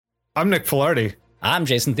I'm Nick Filardi. I'm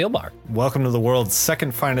Jason Thielbar. Welcome to the world's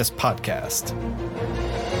second finest podcast.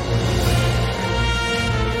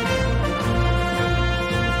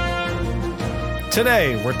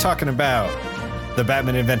 Today, we're talking about The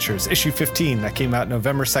Batman Adventures, issue 15, that came out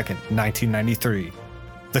November 2nd, 1993.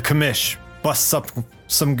 The Commish busts up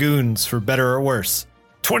some goons for better or worse.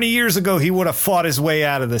 20 years ago, he would have fought his way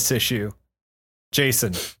out of this issue.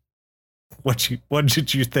 Jason, what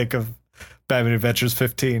did you think of Batman Adventures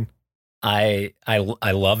 15? I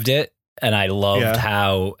loved it, and I loved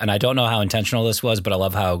how, and I don't know how intentional this was, but I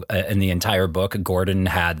love how in the entire book, Gordon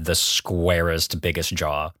had the squarest, biggest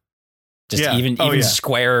jaw. Just even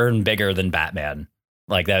squarer and bigger than Batman.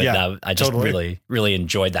 Like that I just really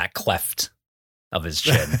enjoyed that cleft of his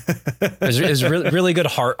chin. It was really good,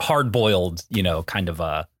 hard boiled, kind of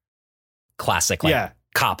a classic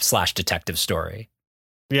cop / detective story.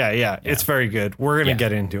 Yeah. It's very good. We're gonna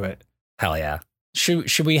get into it. Hell yeah.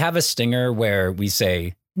 Should we have a stinger where we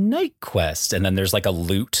say Knightquest and then there's like a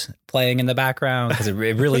lute playing in the background? Because it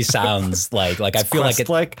really sounds like I feel like it.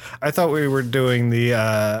 Like I thought we were doing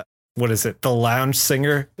the what is it? The lounge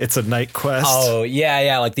singer. It's a Knightquest. Oh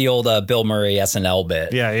yeah, like the old Bill Murray SNL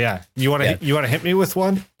bit. Yeah. You want to hit me with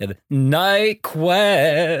one? Yeah,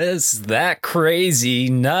 Knightquest, that crazy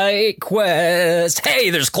Knightquest. Hey,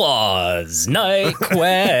 there's claws.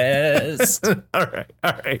 Knightquest. All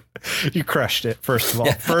right. You crushed it. First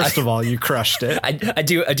of all, you crushed it. I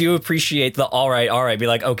do appreciate the all right. Be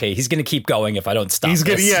like, okay, he's gonna keep going if I don't stop. He's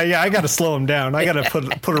gonna I got to slow him down. I got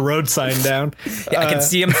to put a road sign down. I can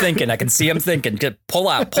see him thinking. Pull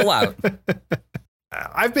out.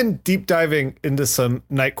 I've been deep diving into some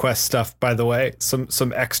Knightquest stuff, by the way,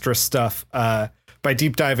 some extra stuff. By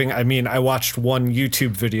deep diving, I mean I watched one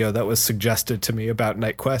YouTube video that was suggested to me about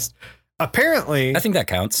Knightquest. Apparently, I think that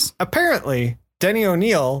counts. Apparently, Denny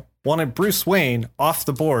O'Neil wanted Bruce Wayne off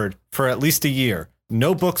the board for at least a year.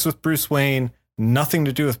 No books with Bruce Wayne, nothing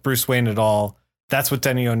to do with Bruce Wayne at all. That's what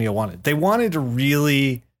Denny O'Neil wanted. They wanted to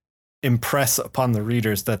really impress upon the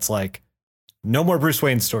readers that's like, no more Bruce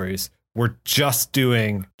Wayne stories. We're just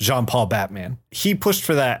doing Jean-Paul Batman. He pushed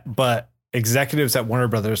for that, but executives at Warner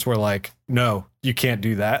Brothers were like, no, you can't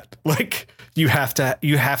do that. Like, you have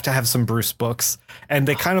to have some Bruce books. And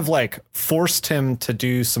they kind of like forced him to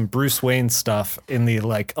do some Bruce Wayne stuff in the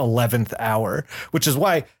like 11th hour, which is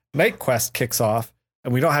why Knightquest kicks off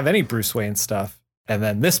and we don't have any Bruce Wayne stuff. And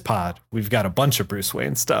then this pod, we've got a bunch of Bruce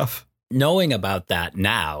Wayne stuff. Knowing about that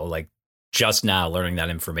now, like just now learning that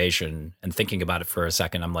information and thinking about it for a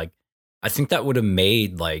second, I'm like, I think that would have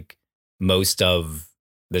made like most of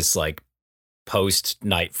this like post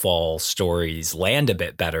Nightfall stories land a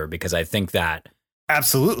bit better, because I think that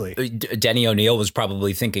absolutely Denny O'Neil was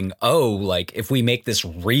probably thinking, oh, like if we make this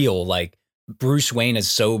real, like Bruce Wayne is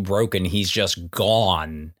so broken, he's just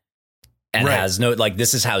gone and has no, like,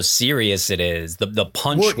 this is how serious it is. The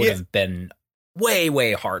punch would have been way,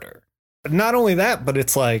 way harder. Not only that, but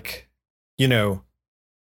it's like,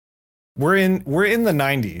 we're in the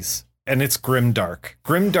 90s and it's grimdark.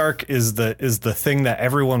 Grimdark is the thing that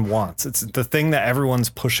everyone wants. It's the thing that everyone's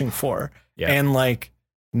pushing for. Yeah. And like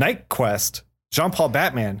Knightquest, Jean-Paul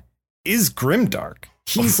Batman is grimdark.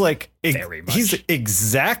 He's like he's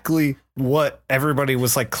exactly what everybody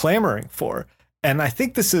was like clamoring for. And I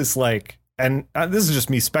think this is like, and this is just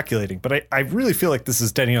me speculating, but I really feel like this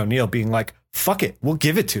is Denny O'Neil being like, fuck it, we'll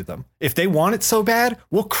give it to them. If they want it so bad,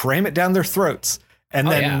 we'll cram it down their throats and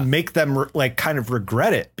then make them like kind of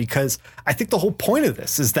regret it. Because I think the whole point of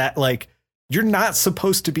this is that like, you're not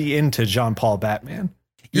supposed to be into Jean-Paul Batman.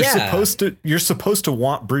 You're supposed to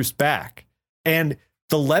want Bruce back. And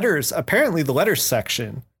apparently the letters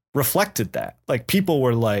section reflected that. Like, people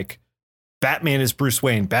were like, Batman is Bruce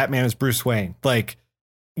Wayne. Batman is Bruce Wayne. Like,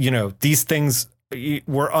 these things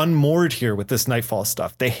were unmoored here with this Nightfall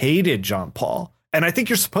stuff. They hated Jean-Paul. And I think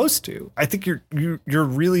you're supposed to. I think you're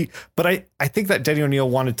really, but I think that Denny O'Neil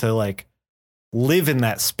wanted to like live in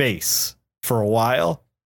that space for a while.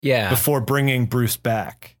 Yeah. Before bringing Bruce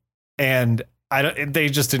back. And they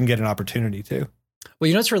just didn't get an opportunity to.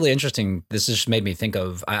 Well, it's really interesting. This just made me think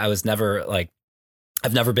of, I was never like,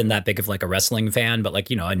 I've never been that big of like a wrestling fan, but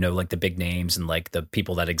like, I know like the big names and like the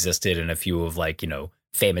people that existed in a few of like,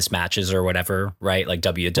 famous matches or whatever, right? Like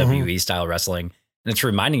WWE style wrestling. And it's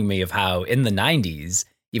reminding me of how in the 90s,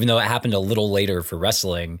 even though it happened a little later for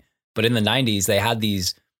wrestling, but in the 90s, they had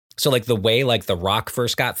these. So like the way like The Rock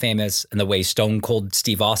first got famous and the way Stone Cold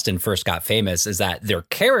Steve Austin first got famous is that their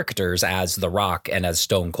characters as The Rock and as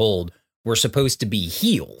Stone Cold were supposed to be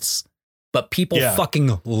heels, but people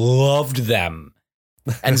fucking loved them.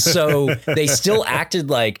 And so they still acted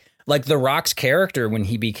like The Rock's character when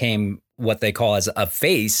he became what they call as a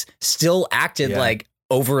face still acted like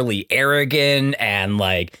overly arrogant and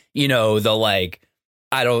like, you know, the like,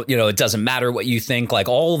 I don't, you know, it doesn't matter what you think. Like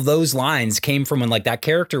all of those lines came from when like that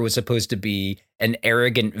character was supposed to be an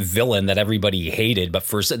arrogant villain that everybody hated. But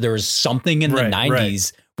first there was something in the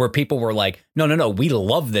 90s where people were like, no, we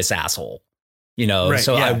love this asshole, you know?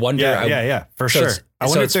 So I wonder. For sure. I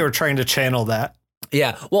wonder if they were trying to channel that.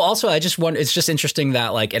 Yeah. Well, also, I just wonder, it's just interesting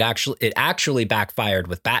that like it actually backfired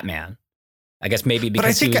with Batman. I guess maybe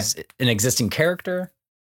because he was an existing character.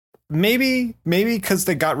 Maybe because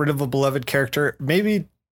they got rid of a beloved character. Maybe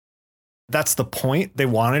that's the point. They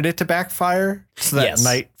wanted it to backfire so that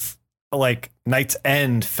Night's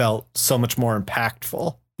End felt so much more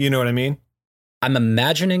impactful. You know what I mean? I'm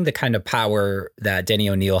imagining the kind of power that Denny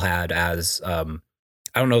O'Neil had as, I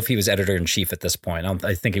don't know if he was editor in chief at this point.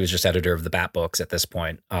 I think he was just editor of the Bat books at this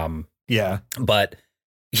point. But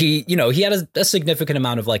he, you know, he had a significant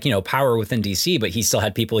amount of like, you know, power within DC, but he still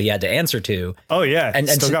had people he had to answer to. Oh yeah. And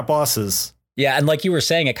still got bosses. Yeah. And like you were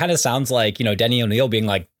saying, it kind of sounds like, you know, Denny O'Neil being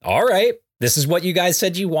like, all right, this is what you guys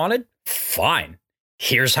said you wanted. Fine.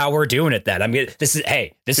 Here's how we're doing it then. This is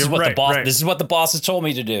what the boss, this is what the boss has told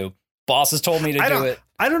me to do. Boss has told me to do it.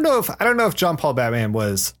 I don't know if John Paul Batman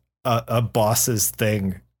was a boss's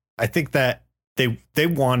thing. I think that they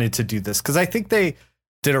wanted to do this because I think they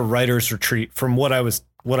did a writer's retreat from what I was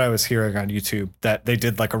hearing on YouTube, that they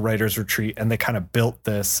did like a writer's retreat and they kind of built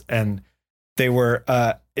this, and they were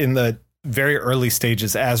in the very early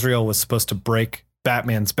stages. Azrael was supposed to break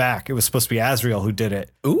Batman's back. It was supposed to be Azrael who did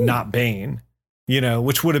it, not Bane, you know,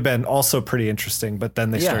 which would have been also pretty interesting. But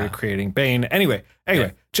then they started creating Bane. Anyway,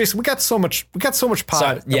 Jason, we got so much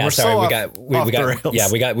pod. We got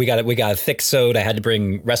a thick sode. I had to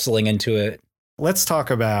bring wrestling into it. Let's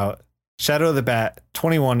talk about Shadow of the Bat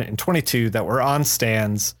 21 and 22 that were on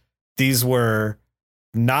stands. These were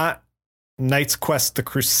not Knightquest the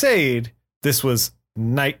Crusade. This was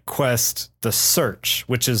Knightquest the Search,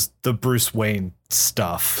 which is the Bruce Wayne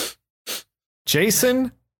stuff.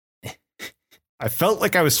 Jason, I felt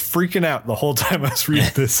like I was freaking out the whole time I was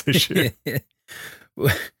reading this issue.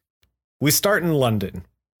 We start in London.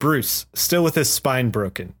 Bruce, still with his spine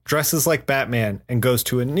broken, dresses like Batman and goes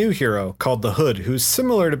to a new hero called the Hood, who's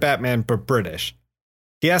similar to Batman but British.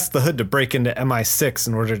 He asks the Hood to break into MI6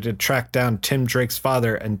 in order to track down Tim Drake's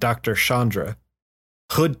father and Dr. Chandra.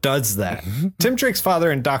 Hood does that. Tim Drake's father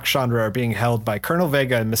and Doc Chandra are being held by Colonel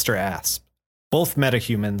Vega and Mr. Asp, both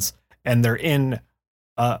metahumans, and they're in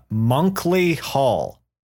Monkley Hall.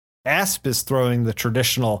 Asp is throwing the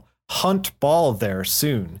traditional hunt ball there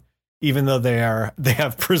soon, even though they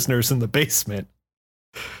have prisoners in the basement.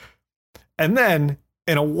 And then,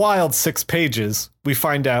 in a wild 6 pages, we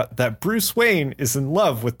find out that Bruce Wayne is in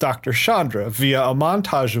love with Dr. Chandra via a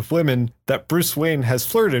montage of women that Bruce Wayne has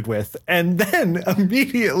flirted with. And then,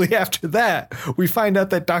 immediately after that, we find out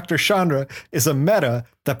that Dr. Chandra is a meta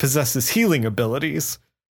that possesses healing abilities.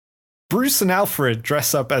 Bruce and Alfred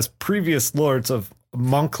dress up as previous lords of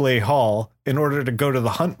Monkley Hall in order to go to the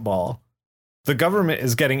hunt ball. The government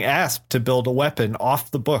is getting Asp to build a weapon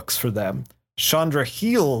off the books for them. Chandra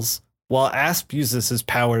heals while Asp uses his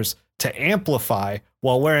powers to amplify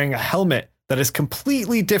while wearing a helmet that is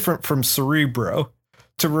completely different from Cerebro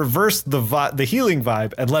to reverse the healing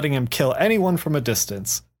vibe and letting him kill anyone from a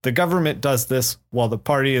distance. The government does this while the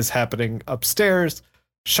party is happening upstairs.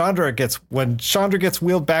 When Chandra gets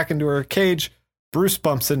wheeled back into her cage, Bruce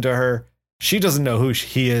bumps into her. She doesn't know who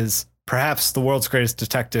he is. Perhaps the world's greatest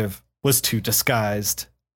detective was too disguised.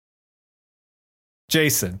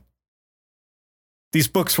 Jason, these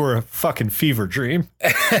books were a fucking fever dream.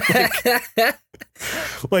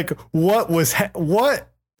 What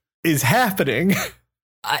is happening?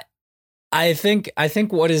 I think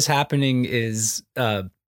what is happening is to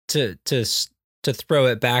throw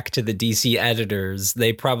it back to the DC editors.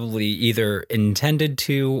 They probably either intended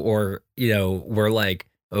to, or, you know, were like,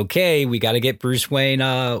 okay, we got to get Bruce Wayne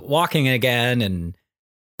walking again and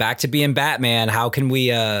back to being Batman. How can we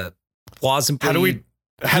plausibly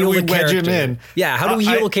how do we wedge him in? Yeah, how do we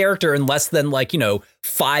heal a character in less than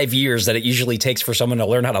 5 years that it usually takes for someone to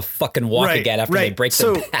learn how to fucking walk again after they break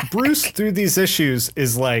their back? So Bruce through these issues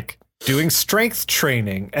is doing strength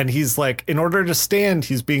training, and he's in order to stand,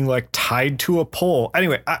 he's being tied to a pole.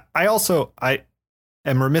 Anyway, I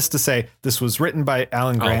am remiss to say this was written by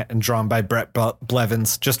Alan Grant and drawn by Brett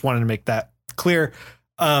Blevins. Just wanted to make that clear.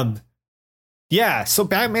 Yeah, so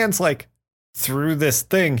Batman's through this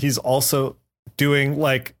thing, he's also doing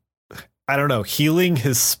I don't know, healing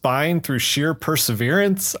his spine through sheer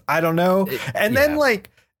perseverance. I don't know. And then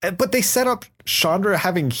but they set up Chandra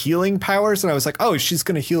having healing powers, and I was like, oh, she's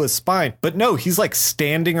going to heal his spine. But no, he's like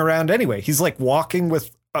standing around anyway. He's like walking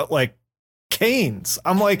with like canes.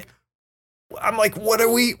 I'm like, what are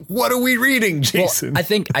we reading, Jason? Well, I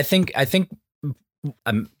think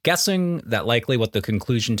I'm guessing that likely what the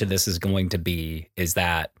conclusion to this is going to be is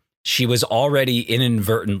that she was already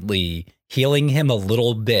inadvertently healing him a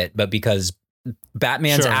little bit, but because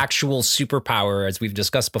Batman's actual superpower, as we've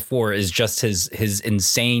discussed before, is just his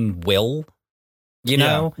insane will, you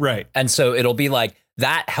know? Right. And so it'll be like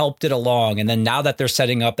that helped it along. And then now that they're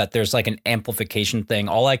setting up that there's like an amplification thing,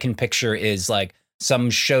 all I can picture is like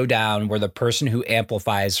some showdown where the person who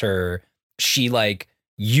amplifies her, she like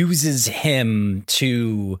uses him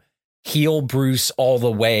to heal Bruce all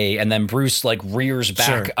the way, and then Bruce like rears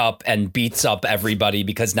back up and beats up everybody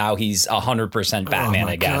because now he's 100% Batman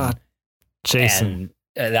again. God. Jason,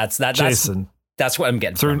 and that's what I'm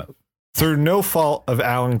getting from it. Through no fault of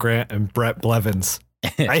Alan Grant and Brett Blevins,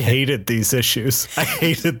 I hated these issues. I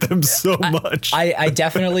hated them so much. I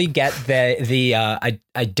definitely get I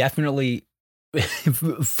definitely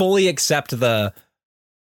fully accept the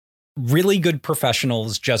really good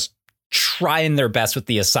professionals just trying their best with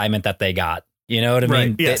the assignment that they got. You know what I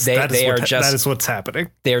mean? Yes, that is what's happening.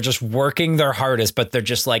 They're just working their hardest, but they're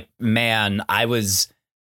just like, man, I was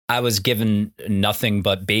given nothing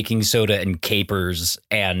but baking soda and capers,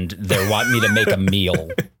 and they want me to make a meal.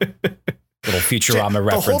 Little Futurama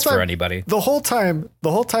reference for anybody. The whole time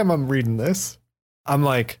I'm reading this, I'm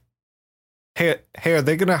like, hey, are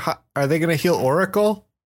they gonna heal Oracle?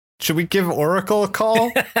 Should we give Oracle a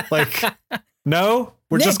call? Like, no,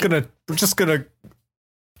 we're just gonna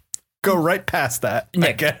go right past that.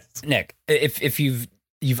 I guess. Nick, if you've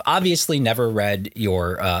obviously never read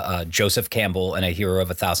your Joseph Campbell and A Hero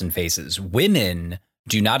of a Thousand Faces. Women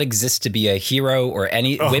do not exist to be a hero or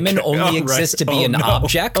any. Women only exist to be an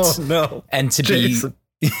object. Oh no! And to Jason.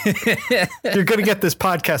 You're gonna get this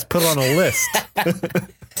podcast put on a list.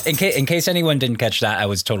 In case anyone didn't catch that, I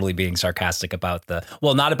was totally being sarcastic about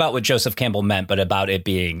not about what Joseph Campbell meant, but about it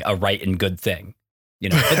being a right and good thing. You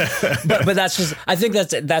know, but that's just. I think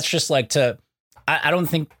that's just like I don't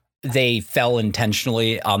think they fell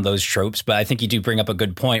intentionally on those tropes, but I think you do bring up a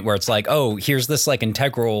good point where it's like, oh, here's this like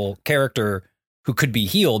integral character who could be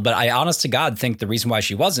healed. But I honest to God think the reason why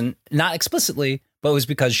she wasn't, not explicitly, but it was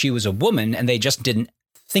because she was a woman and they just didn't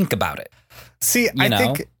think about it. See, I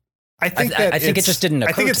think it just didn't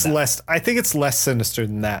occur. I think it's less sinister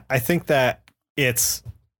than that. I think that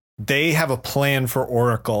they have a plan for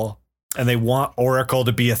Oracle and they want Oracle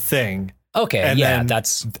to be a thing. Okay.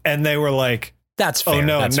 And they were like, that's fair. Oh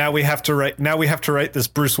no! Now we have to write this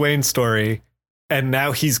Bruce Wayne story, and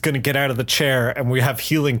now he's going to get out of the chair, and we have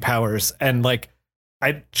healing powers, and like,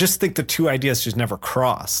 I just think the two ideas just never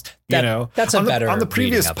crossed. That's on the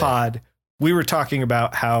previous pod. We were talking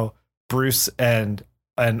about how Bruce and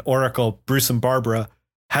Oracle, Bruce and Barbara,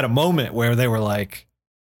 had a moment where they were like,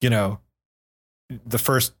 the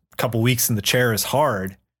first couple weeks in the chair is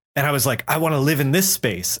hard. And I was like, I want to live in this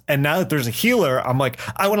space. And now that there's a healer, I'm like,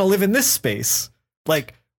 I want to live in this space.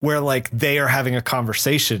 Like where like they are having a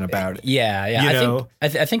conversation about it. Yeah. I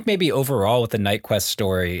think maybe overall with the Knightquest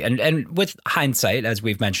story and with hindsight, as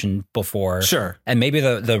we've mentioned before. Sure. And maybe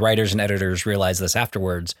the writers and editors realize this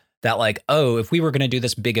afterwards that like, oh, if we were going to do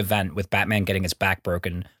this big event with Batman getting his back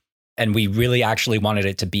broken and we really actually wanted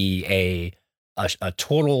it to be a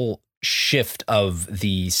total shift of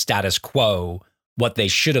the status quo, what they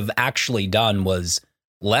should have actually done was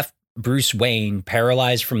left Bruce Wayne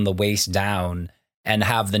paralyzed from the waist down and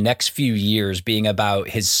have the next few years being about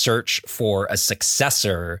his search for a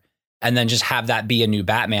successor, and then just have that be a new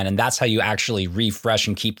Batman. And that's how you actually refresh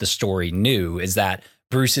and keep the story new, is that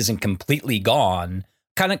Bruce isn't completely gone.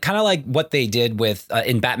 Kind of like what they did with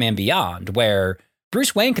in Batman Beyond, where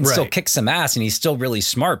Bruce Wayne can still kick some ass and he's still really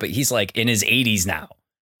smart, but he's like in his 80s now.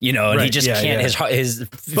 And he just can't,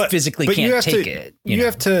 physically can't take it. You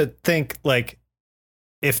have to think like,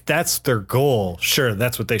 if that's their goal, sure,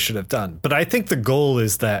 that's what they should have done. But I think the goal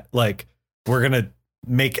is that like, we're going to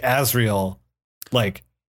make Azrael like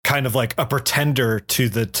kind of like a pretender to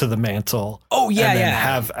the mantle. Oh yeah. And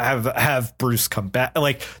then have Bruce come back.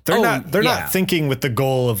 Like they're not thinking with the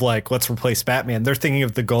goal of like, let's replace Batman. They're thinking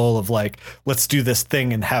of the goal of like, let's do this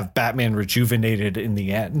thing and have Batman rejuvenated in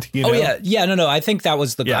the end. Oh yeah. Yeah. No. I think that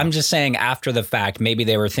was I'm just saying after the fact, maybe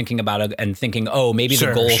they were thinking about it and thinking, oh, maybe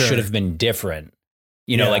the goal should have been different.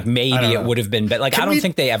 Like maybe it would have been, but like, I don't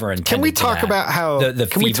think they ever intended. Can we talk about how the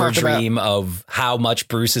fever dream of how much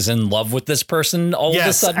Bruce is in love with this person all of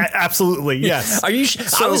a sudden? Absolutely. Yes. Are you?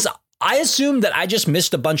 I assumed that I just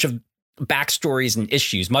missed a bunch of backstories and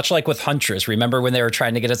issues, much like with Huntress. Remember when they were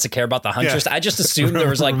trying to get us to care about the Huntress? Yeah. I just assumed there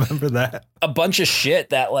was like a bunch of shit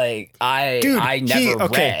that like I never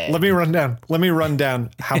read. Let me run down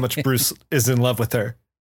how much Bruce is in love with her.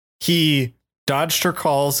 He dodged her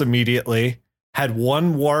calls immediately, had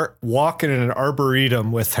one walk in an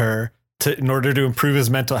arboretum with her in order to improve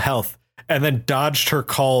his mental health, and then dodged her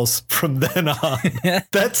calls from then on.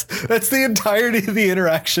 That's the entirety of the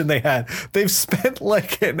interaction they had. They've spent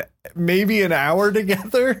like maybe an hour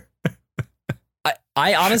together.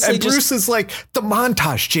 I honestly and Bruce is like, the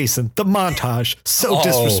montage, Jason, the montage. So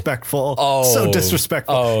disrespectful. So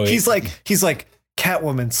disrespectful. He's like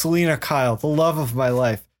Catwoman, Selena Kyle, the love of my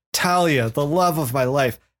life. Talia, the love of my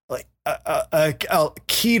life. Like a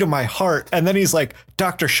key to my heart. And then he's like,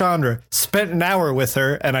 Dr. Chandra, spent an hour with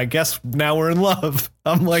her, and I guess now we're in love.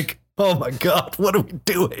 I'm like, oh my God, what are we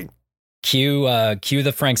doing? Cue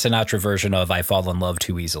the Frank Sinatra version of I Fall in Love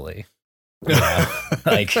Too Easily. Yeah.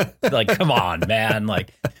 like come on, man.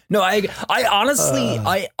 Like, no, I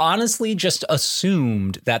honestly just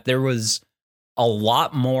assumed that there was a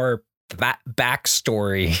lot more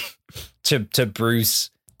backstory to Bruce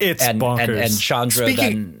and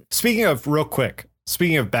Chandra. Speaking of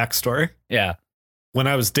backstory. Yeah. When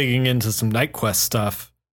I was digging into some Knightquest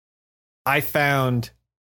stuff, I found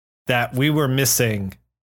that we were missing.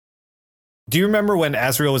 Do you remember when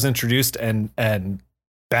Azrael was introduced and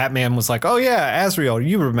Batman was like, "Oh yeah, Azrael,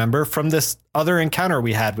 you remember from this other encounter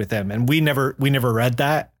we had with him," and we never read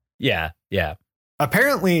that. Yeah.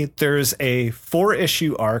 Apparently, there's a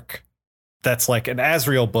 4-issue arc that's like an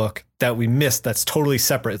Azrael book that we missed. That's totally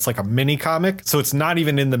separate. It's like a mini comic, so it's not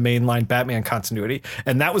even in the mainline Batman continuity.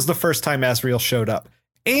 And that was the first time Azrael showed up.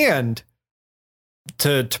 And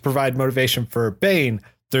to provide motivation for Bane,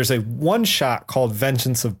 there's a one-shot called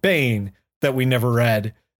Vengeance of Bane that we never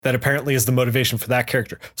read. That apparently is the motivation for that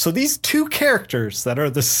character. So these two characters that are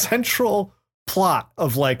the central plot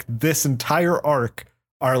of like this entire arc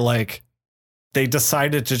are like, they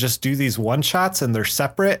decided to just do these one shots and they're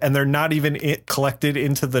separate and they're not even collected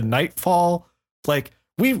into the Nightfall.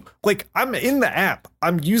 I'm in the app.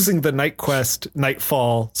 I'm using the Knightquest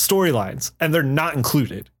Nightfall storylines and they're not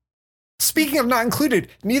included. Speaking of not included,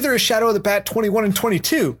 neither is Shadow of the Bat 21 and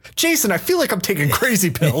 22. Jason, I feel like I'm taking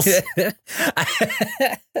crazy pills.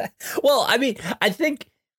 Well, I mean, I think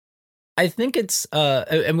it's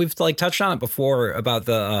and we've like touched on it before about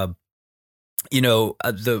the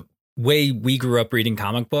the way we grew up reading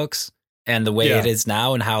comic books and the way it is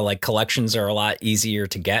now and how like collections are a lot easier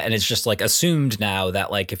to get. And it's just like assumed now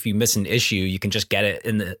that like if you miss an issue, you can just get it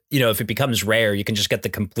in the, if it becomes rare, you can just get the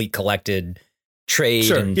complete collected trade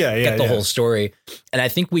and get the whole story. And I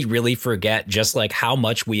think we really forget just like how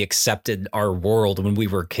much we accepted our world when we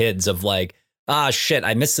were kids of like, shit,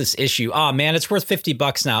 I missed this issue. Oh man, it's worth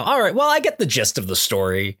 $50 now. All right, well, I get the gist of the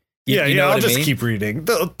story. I'll just keep reading.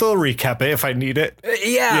 They'll recap it if I need it.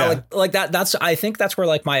 Like that. I think that's where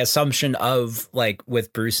like my assumption of like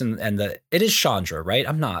with Bruce and it is Chandra, right?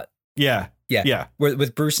 I'm not. Yeah.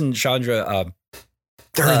 With Bruce and Chandra,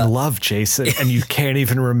 they're in love, Jason, and you can't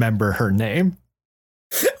even remember her name.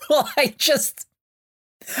 Well, I just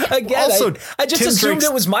assumed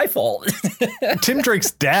it was my fault. Tim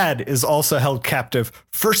Drake's dad is also held captive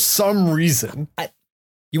for some reason.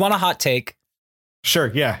 You want a hot take?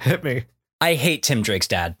 Sure, yeah, hit me. I hate Tim Drake's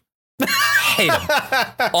dad. Hate him.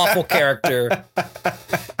 Awful character.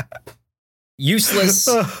 Useless.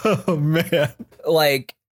 Oh, man.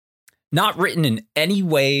 Like, not written in any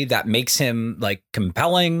way that makes him, like,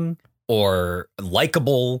 compelling or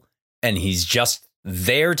likable, and he's just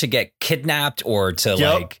there to get kidnapped or to,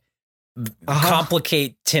 like,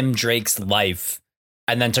 complicate Tim Drake's life,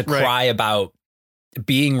 and then to cry about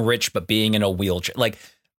being rich but being in a wheelchair. Like,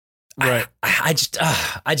 right. I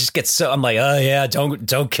just get so, I'm like, oh yeah,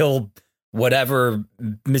 don't kill whatever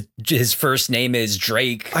his first name is,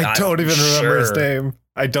 Drake. I don't even remember his name.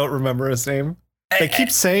 I don't remember his name. They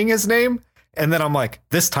keep saying his name, and then I'm like,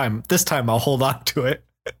 this time I'll hold on to it,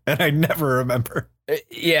 and I never remember.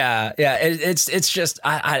 Yeah. It's just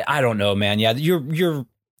I don't know, man. Yeah, you're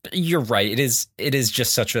right. It is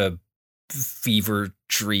just such a fever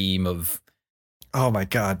dream of. Oh my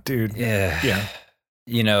God, dude. Yeah.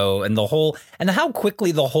 And how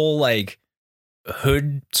quickly the whole like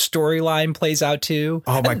Hood storyline plays out too.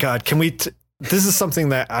 Oh my God. Can we, this is something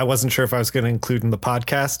that I wasn't sure if I was going to include in the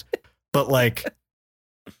podcast, but like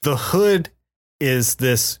the Hood is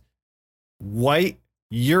this white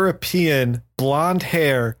European blonde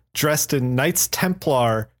hair dressed in Knights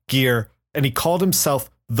Templar gear. And he called himself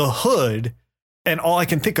the Hood. And all I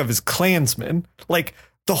can think of is Klansman. Like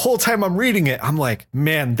the whole time I'm reading it, I'm like,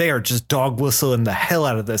 man, they are just dog whistling the hell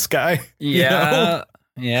out of this guy. Yeah.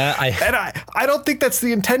 Yeah. I don't think that's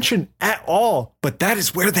the intention at all, but that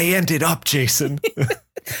is where they ended up, Jason.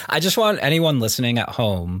 I just want anyone listening at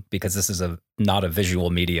home, because this is not a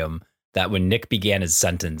visual medium, that when Nick began his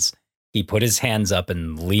sentence, he put his hands up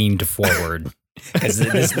and leaned forward. Because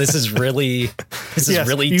this is really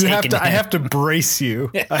you have to. I have to brace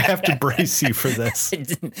you. I have to brace you for this.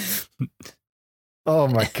 Oh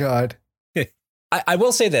my God. I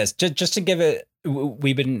will say this, just to give it,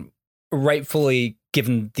 we've been rightfully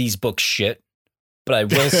given these books shit, but I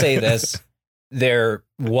will say this, there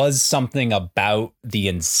was something about the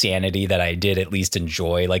insanity that I did at least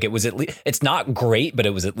enjoy. Like it was it's not great, but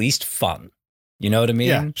it was at least fun. You know what I mean?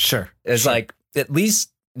 Yeah, sure. It's like, at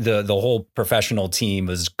least the whole professional team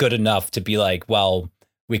was good enough to be like, well,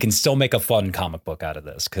 we can still make a fun comic book out of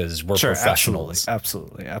this because we're professionals.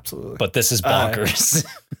 Absolutely. But this is bonkers.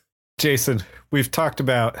 Jason, we've talked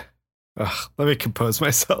about, let me compose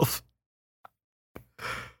myself.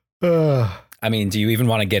 I mean, do you even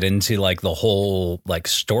want to get into like the whole like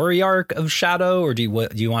story arc of Shadow, or do you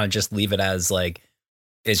want to just leave it as like,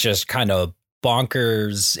 it's just kind of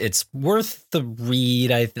bonkers? It's worth the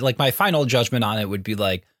read. I like my final judgment on it would be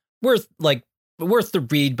like worth the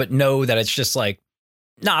read, but know that it's just like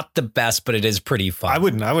not the best, but it is pretty fun. I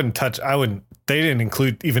wouldn't. They didn't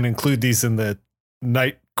include these in the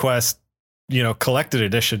Knightquest, collected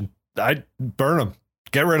edition. I'd burn them.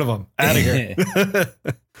 Get rid of them. Out of here.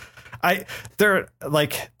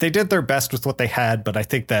 They did their best with what they had, but I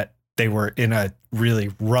think that they were in a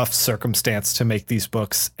really rough circumstance to make these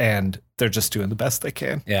books, and they're just doing the best they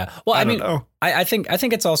can. Yeah. Well, I mean, don't know. I think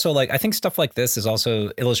it's also like, I think stuff like this is also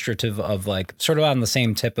illustrative of like sort of on the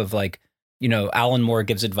same tip of like, Alan Moore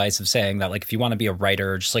gives advice of saying that like, if you want to be a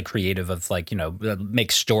writer, just like creative of like,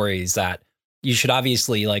 make stories, that you should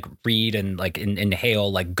obviously like read and like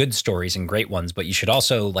inhale like good stories and great ones, but you should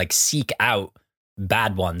also like seek out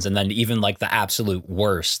bad ones. And then even like the absolute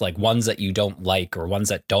worst, like ones that you don't like or ones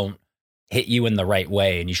that don't hit you in the right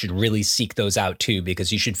way. And you should really seek those out too,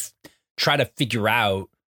 because you should try to figure out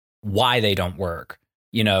why they don't work,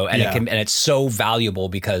 and it's so valuable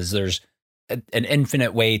because there's an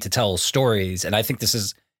infinite way to tell stories. And I think this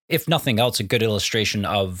is, if nothing else, a good illustration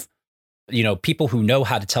of, people who know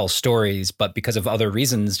how to tell stories, but because of other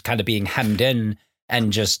reasons kind of being hemmed in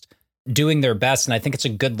and just doing their best. And I think it's a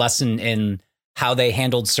good lesson in how they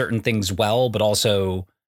handled certain things well, but also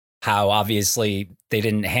how obviously they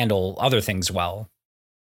didn't handle other things well.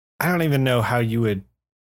 I don't even know how you would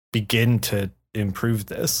begin to improve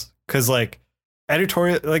this. Cause like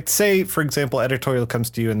editorial, like say, for example, editorial comes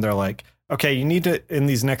to you and they're like, okay, you need to, in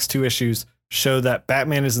these next 2 issues, show that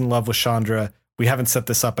Batman is in love with Chandra. We haven't set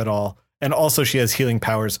this up at all. And also she has healing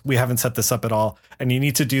powers. We haven't set this up at all. And you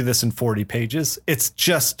need to do this in 40 pages. It's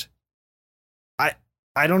just,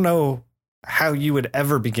 I don't know how you would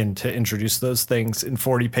ever begin to introduce those things in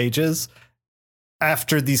 40 pages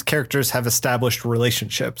after these characters have established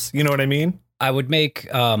relationships. You know what I mean? I would make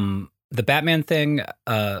the Batman thing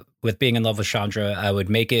with being in love with Chandra. I would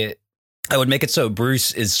make it so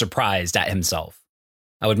Bruce is surprised at himself.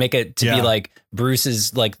 I would make it to be like Bruce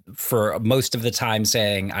is like for most of the time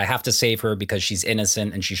saying, I have to save her because she's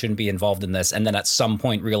innocent and she shouldn't be involved in this. And then at some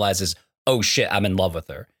point realizes, oh shit, I'm in love with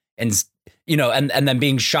her. And, and then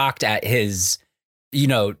being shocked at his,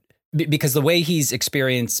 because the way he's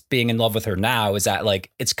experienced being in love with her now is that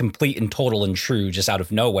like, it's complete and total and true just out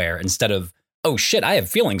of nowhere, instead of, oh shit, I have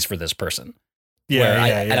feelings for this person.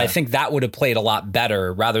 And I think that would have played a lot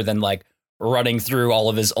better rather than like running through all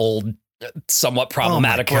of his old, somewhat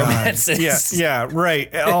problematic romances. Yeah, right.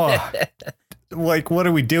 Oh, like, what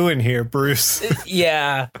are we doing here, Bruce?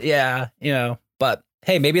 Yeah. But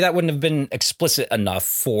hey, maybe that wouldn't have been explicit enough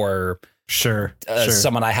for sure.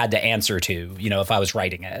 Someone I had to answer to, if I was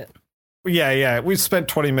writing it. Yeah. We spent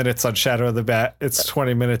 20 minutes on Shadow of the Bat. It's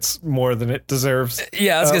 20 minutes more than it deserves.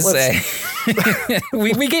 Yeah, I was gonna say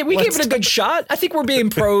we gave it a good shot. I think we're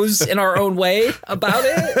being pros in our own way about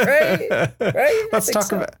it, right?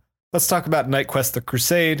 Let's talk about Knightquest: The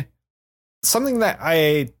Crusade. Something that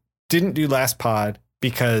I didn't do last pod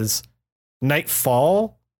because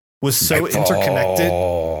Nightfall was so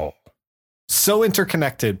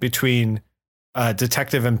interconnected between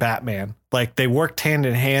Detective and Batman. Like they worked hand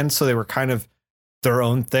in hand, so they were kind of their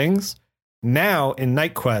own things. Now in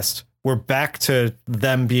Knightquest, we're back to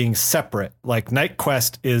them being separate. Like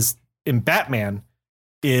Knightquest is in Batman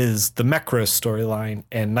is the Mecros storyline,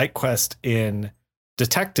 and Knightquest in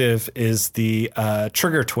Detective is the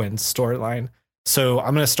Trigger Twins storyline. So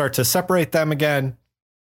I'm going to start to separate them again.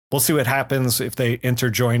 We'll see what happens if they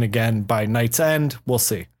interjoin again by Night's End. We'll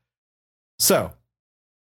see. So,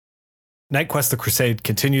 Knightquest: The Crusade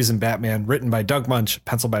continues in Batman, written by Doug Munch,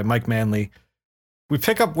 penciled by Mike Manley. We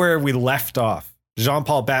pick up where we left off.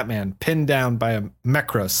 Jean-Paul Batman pinned down by a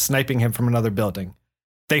Mekros sniping him from another building.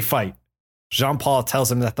 They fight. Jean-Paul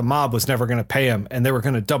tells him that the mob was never going to pay him and they were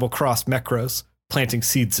going to double-cross Mekros, planting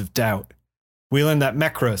seeds of doubt. We learn that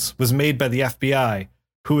Mekros was made by the FBI,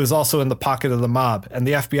 who is also in the pocket of the mob, and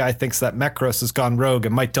the FBI thinks that Mekros has gone rogue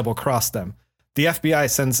and might double-cross them. The FBI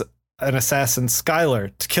sends an assassin,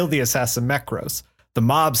 Skylar, to kill the assassin Mekros. The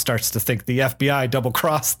mob starts to think the FBI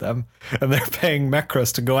double-crossed them, and they're paying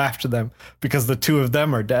Mekros to go after them because the two of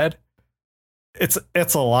them are dead. It's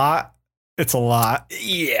a lot. It's a lot.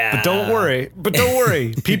 Yeah. But don't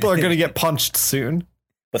worry. People are going to get punched soon.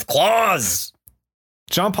 With claws.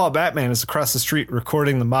 Jean-Paul Batman is across the street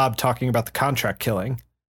recording the mob talking about the contract killing.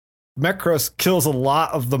 Mekros kills a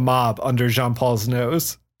lot of the mob under Jean-Paul's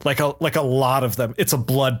nose. Like a lot of them. It's a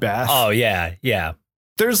bloodbath. Oh, yeah. Yeah.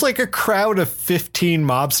 There's like a crowd of 15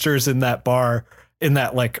 mobsters in that bar, in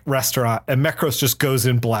that like restaurant, and Mekros just goes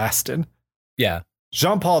in blasting. Yeah.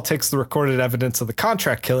 Jean-Paul takes the recorded evidence of the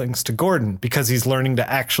contract killings to Gordon because he's learning to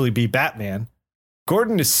actually be Batman.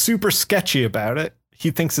 Gordon is super sketchy about it.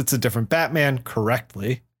 He thinks it's a different Batman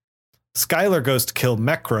correctly. Skylar goes to kill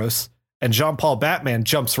Mekros, and Jean-Paul Batman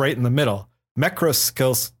jumps right in the middle. Mekros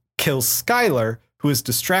kills Skylar, who is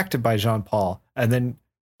distracted by Jean-Paul, and then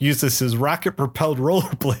uses his rocket-propelled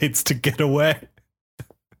rollerblades to get away.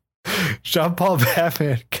 Jean-Paul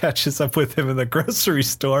Batman catches up with him in the grocery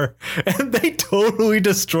store, and they totally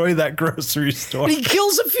destroy that grocery store. He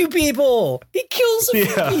kills a few people.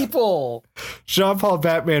 Jean-Paul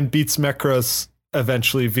Batman beats Mekros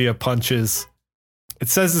eventually via punches. It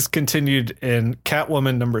says this continued in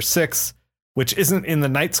Catwoman number 6, which isn't in the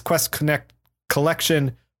Knight's Quest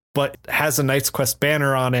collection, but has a Knight's Quest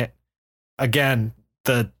banner on it. Again,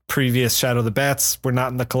 the previous Shadow of the Bats were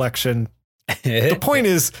not in the collection. The point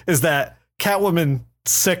is that Catwoman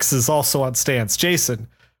 6 is also on stands. Jason,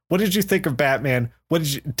 what did you think of Batman?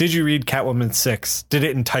 Did you read Catwoman 6? Did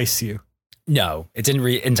it entice you? No, it didn't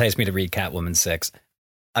entice me to read Catwoman 6.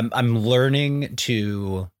 I'm learning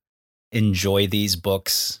to enjoy these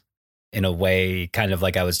books in a way, kind of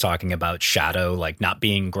like I was talking about Shadow, like not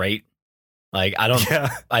being great. Like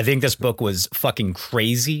I think this book was fucking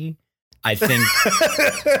crazy. I think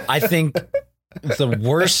the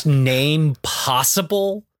worst name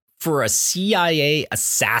possible for a CIA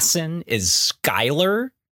assassin is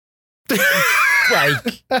Skylar.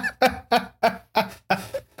 Like,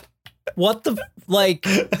 what the, like,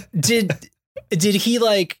 did he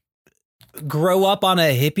like grow up on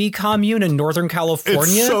a hippie commune in Northern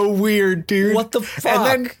California? It's so weird, dude. What the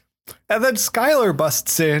fuck? And then Skylar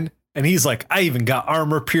busts in and he's like, I even got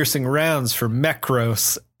armor piercing rounds for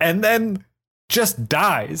Mekros, and then just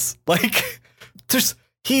dies. Like,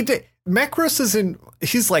 Mekros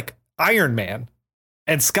he's like Iron Man,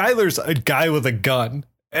 and Skylar's a guy with a gun.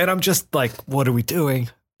 And I'm just like, what are we doing?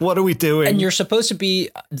 What are we doing? And you're supposed to be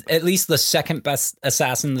at least the second best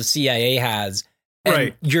assassin the CIA has. And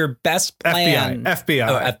right. Your best plan. FBI.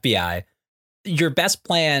 Oh, FBI. Your best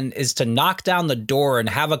plan is to knock down the door and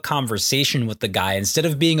have a conversation with the guy instead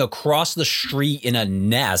of being across the street in a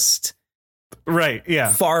nest. Right.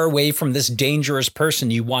 Yeah. Far away from this dangerous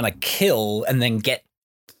person you want to kill and then get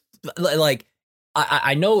like,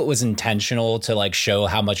 I know it was intentional to like show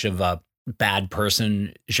how much of a bad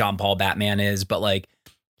person Jean-Paul Batman is, but like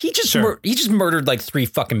he just murdered like 3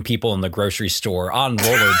 fucking people in the grocery store on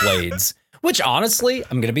rollerblades. Which honestly,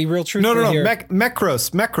 I'm gonna be real truthful here.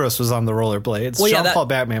 Mekros was on the rollerblades. Well, Jean-Paul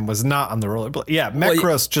Batman was not on the rollerblades. Yeah,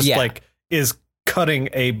 Mekros like is cutting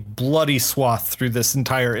a bloody swath through this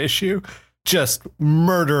entire issue, just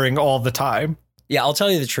murdering all the time. Yeah, I'll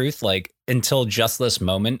tell you the truth. Like, until just this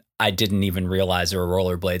moment, I didn't even realize there were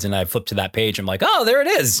rollerblades, and I flipped to that page. I'm like, oh, there it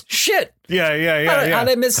is. Shit. Yeah. How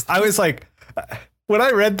did I miss? I was like, when I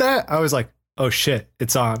read that, I was like, oh shit,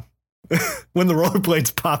 it's on. When the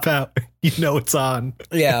rollerblades pop out, you know it's on.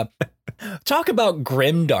 Yeah. Talk about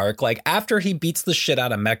grimdark. Like, after he beats the shit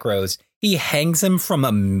out of Mekros, he hangs him from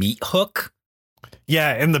a meat hook.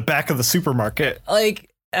 Yeah, in the back of the supermarket. Like,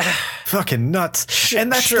 fucking nuts.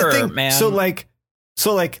 And that's sure, the thing, man. So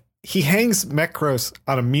like he hangs Mekros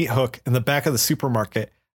on a meat hook in the back of the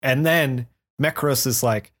supermarket, and then Mekros is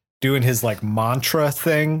like doing his like mantra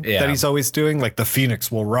thing that he's always doing, like the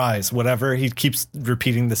phoenix will rise, whatever. He keeps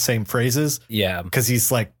repeating the same phrases. Yeah. Because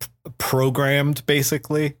he's like programmed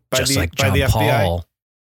basically by the FBI.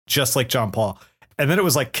 Just like John Paul. And then it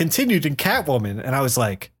was like continued in Catwoman. And I was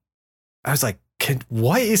like,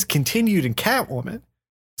 what is continued in Catwoman?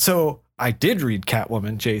 So I did read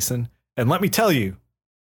Catwoman, Jason, and let me tell you,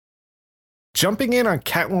 jumping in on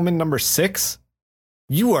Catwoman number 6,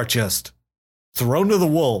 you are just thrown to the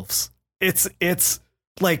wolves. It's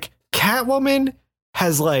like Catwoman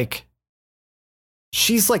has like,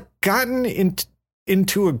 she's like gotten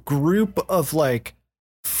into a group of like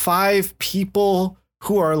 5 people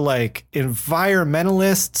who are like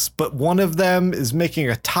environmentalists, but one of them is making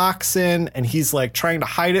a toxin and he's like trying to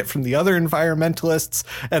hide it from the other environmentalists.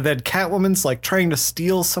 And then Catwoman's like trying to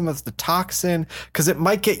steal some of the toxin because it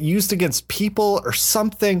might get used against people or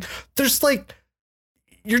something. There's like,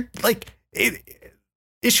 you're like,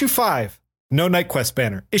 issue 5, no Knightquest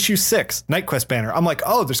banner. Issue 6, Knightquest banner. I'm like,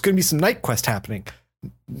 oh, there's going to be some Knightquest happening.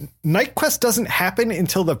 Knightquest doesn't happen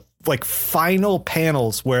until the like final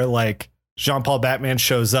panels where like Jean-Paul Batman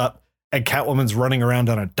shows up and Catwoman's running around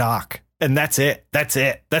on a dock. And that's it.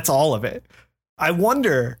 That's all of it. I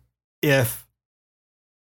wonder if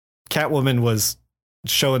Catwoman was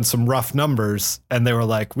showing some rough numbers and they were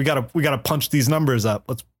like, we gotta punch these numbers up.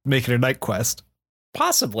 Let's make it a Knightquest.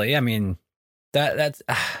 Possibly. I mean, that's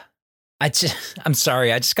I'm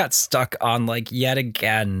sorry. I just got stuck on like yet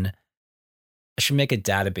again. I should make a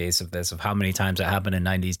database of this, of how many times it happened in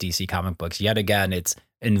 90s DC comic books. Yet again, it's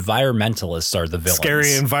environmentalists are the villains. Scary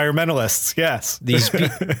environmentalists, yes.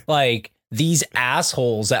 These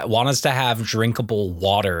assholes that want us to have drinkable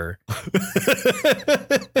water.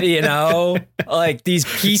 You know? Like these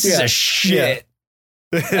pieces of shit.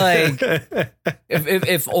 Yeah. Like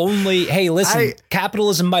if only, hey, listen,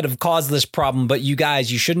 capitalism might have caused this problem, but you guys,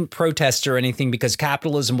 you shouldn't protest or anything because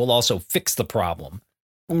capitalism will also fix the problem.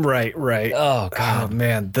 Right. Oh God, oh,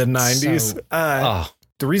 man, the 90s.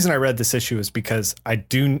 The reason I read this issue is because I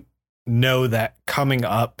do know that coming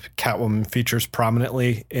up, Catwoman features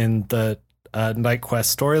prominently in the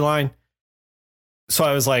Knightquest storyline. So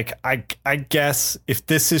I was like, I guess if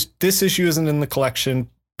this issue isn't in the collection,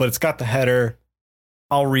 but it's got the header,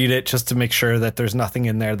 I'll read it just to make sure that there's nothing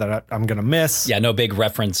in there that I'm going to miss. Yeah, no big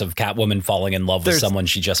reference of Catwoman falling in love with someone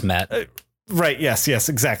she just met. Right. Yes,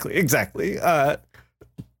 exactly.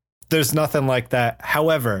 There's nothing like that.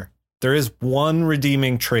 However, there is one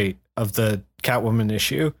redeeming trait of the Catwoman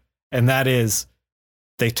issue, and that is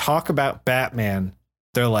they talk about Batman.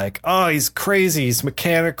 They're like, oh, he's crazy. He's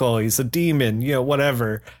mechanical. He's a demon,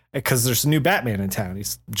 whatever. Because there's a new Batman in town.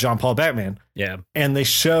 He's Jean-Paul Batman. Yeah. And they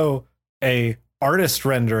show a artist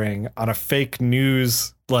rendering on a fake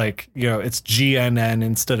news, like, it's GNN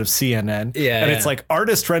instead of CNN. Yeah. And it's like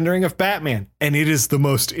artist rendering of Batman. And it is the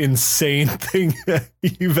most insane thing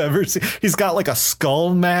you've ever seen. He's got like a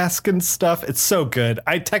skull mask and stuff. It's so good.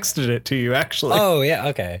 I texted it to you, actually. Oh, yeah.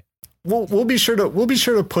 Okay. We'll be sure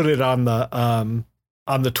to put it on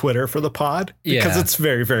the Twitter for the pod because it's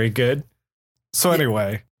very, very good. So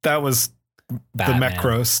anyway, that was Batman. The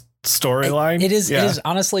Macros storyline. It is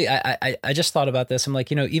honestly, I just thought about this. I'm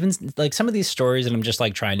like, even like some of these stories, and I'm just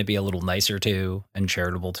like trying to be a little nicer to and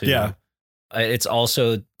charitable to. Yeah. It's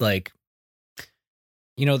also like,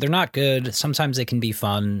 they're not good. Sometimes they can be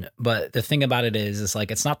fun, but the thing about it is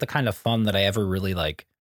like, it's not the kind of fun that I ever really like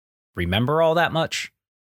remember all that much.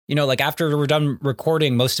 Like after we're done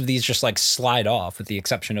recording, most of these just like slide off with the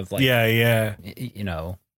exception of like, a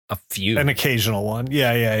few, an occasional one.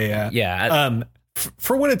 Yeah.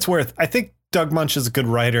 For what it's worth, I think Doug Munch is a good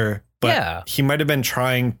writer, but he might have been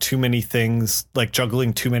trying too many things, like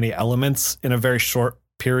juggling too many elements in a very short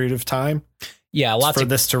period of time. Yeah, for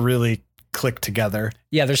this to really click together.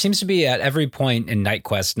 Yeah, there seems to be at every point in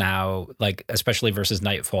Knightquest now, like especially versus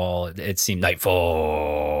Nightfall, it seems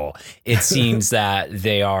that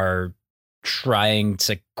they are trying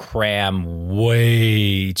to cram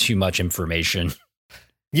way too much information.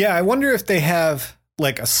 Yeah, I wonder if they have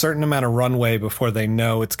like a certain amount of runway before they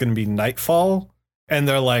know it's going to be nightfall. And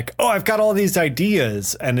they're like, oh, I've got all these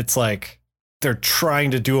ideas. And it's like, they're trying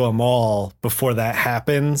to do them all before that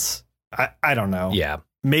happens. I don't know. Yeah.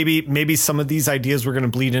 Maybe some of these ideas were going to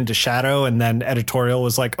bleed into Shadow. And then editorial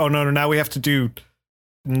was like, oh, no, now we have to do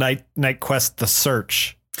Knightquest, The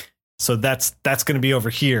Search. So that's going to be over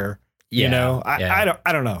here. Yeah. I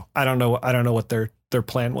don't know. I don't know what their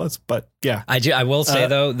plan was, but yeah. I will say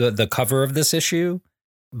though, the cover of this issue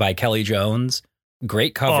by Kelly Jones,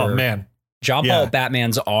 great cover. Oh man. Jean-Paul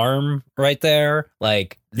Batman's arm right there.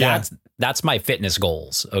 Like that's my fitness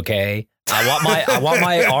goals. Okay. I want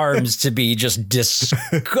my arms to be just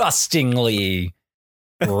disgustingly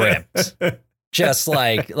ripped. Just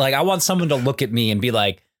like I want someone to look at me and be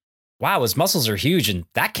like, wow, his muscles are huge and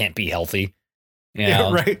that can't be healthy.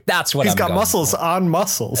 Yeah, right. That's what he's got muscles on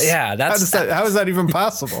muscles. Yeah, how is that even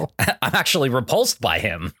possible? I'm actually repulsed by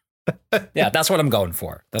him. Yeah, that's what I'm going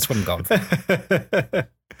for.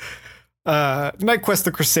 Knightquest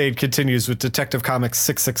The Crusade continues with Detective Comics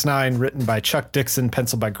 669, written by Chuck Dixon,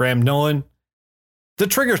 penciled by Graham Nolan. The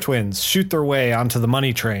Trigger Twins shoot their way onto the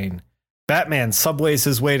money train. Batman subways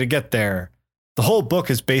his way to get there. The whole book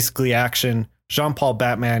is basically action. Jean-Paul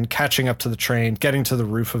Batman catching up to the train, getting to the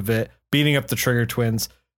roof of it, beating up the Trigger Twins.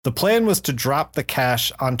 The plan was to drop the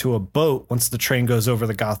cash onto a boat once the train goes over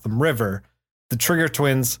the Gotham River. The Trigger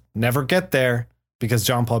Twins never get there because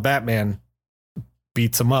Jean-Paul Batman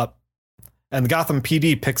beats them up. And the Gotham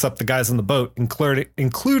PD picks up the guys on the boat,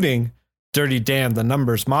 including Dirty Dan, the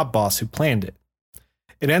numbers mob boss who planned it.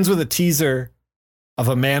 It ends with a teaser of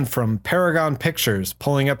a man from Paragon Pictures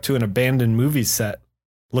pulling up to an abandoned movie set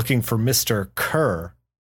looking for Mr. Kerr.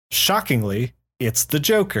 Shockingly, it's the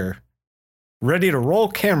Joker, ready to roll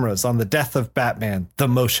cameras on the death of Batman, the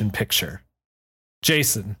motion picture.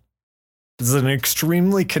 Jason, this is an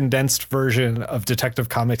extremely condensed version of Detective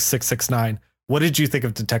Comics 669. What did you think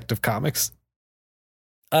of Detective Comics?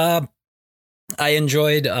 I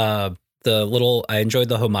enjoyed the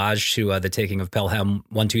homage to the taking of Pelham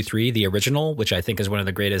 123, the original, which I think is one of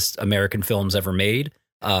the greatest American films ever made.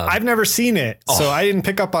 I've never seen it, so I didn't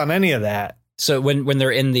pick up on any of that. So when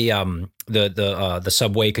they're in the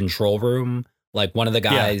subway control room, like one of the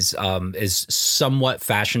guys is somewhat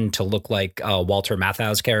fashioned to look like Walter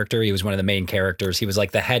Matthau's character. He was one of the main characters. He was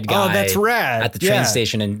like the head guy. Oh, that's rad. At the train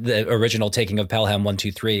station in the original taking of Pelham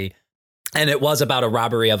 123. And it was about a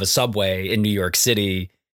robbery of a subway in New York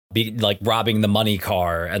City, like robbing the money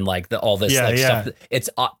car and like all this stuff. It's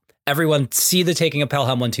everyone see the taking of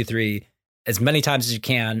Pelham 123 as many times as you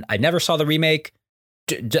can. I never saw the remake.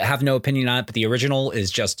 Have no opinion on it, but the original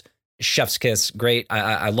is just chef's kiss. Great.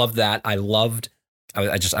 I love that. I wanted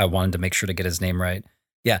to make sure to get his name right.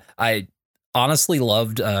 Yeah. I honestly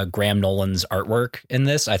loved Graham Nolan's artwork in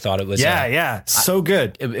this. I thought it was so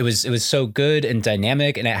good. It was so good and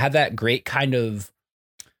dynamic, and it had that great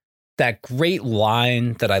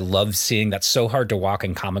line that I love seeing. That's so hard to walk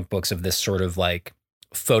in comic books, of this sort of like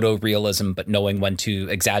photorealism, but knowing when to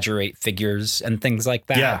exaggerate figures and things like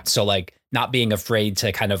that. Yeah. So like not being afraid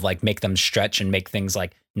to kind of like make them stretch and make things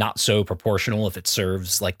like not so proportional if it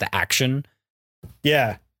serves like the action.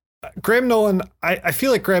 Yeah. Graham Nolan, I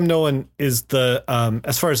feel like Graham Nolan is the,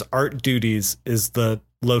 as far as art duties, is the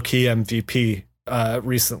low-key MVP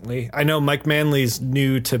recently. I know Mike Manley's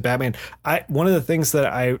new to Batman. One of the things that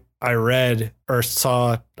I read or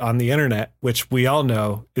saw on the internet, which we all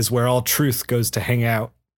know is where all truth goes to hang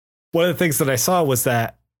out. One of the things that I saw was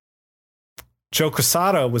that Joe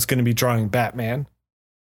Quesada was going to be drawing Batman,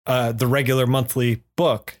 the regular monthly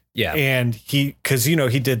book. Yeah. And because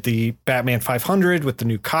he did the Batman 500 with the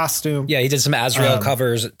new costume. Yeah, he did some Azrael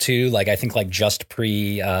covers too. Like I think like just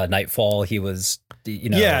pre Nightfall, he was,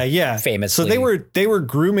 famous. So they were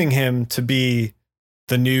grooming him to be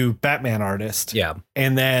the new Batman artist. Yeah.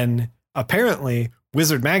 And then apparently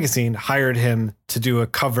Wizard Magazine hired him to do a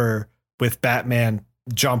cover with Batman,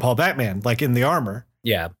 John Paul Batman, like in the armor.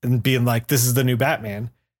 Yeah. And being like, this is the new Batman.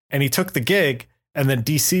 And he took the gig, and then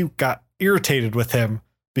DC got irritated with him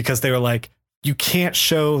because they were like, you can't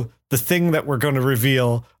show the thing that we're going to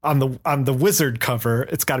reveal on the Wizard cover.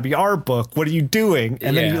 It's got to be our book. What are you doing?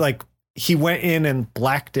 And then he went in and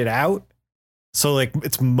blacked it out. So like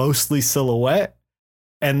it's mostly silhouette.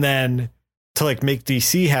 And then to like make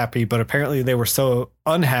DC happy, but apparently they were so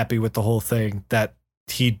unhappy with the whole thing that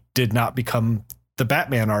he did not become the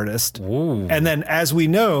Batman artist. Ooh. And then, as we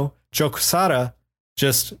know, Joe Quesada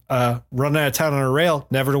just run out of town on a rail,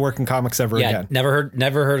 never to work in comics ever again. Never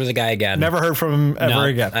heard of the guy again. Never heard from him ever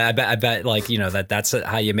again. I bet like, that's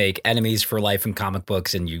how you make enemies for life in comic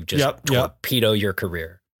books, and you just torpedo your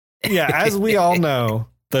career. Yeah. As we all know,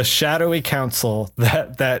 the shadowy council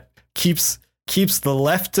that keeps the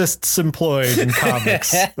leftists employed in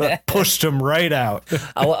comics that pushed him right out.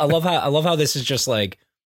 I love how this is just like,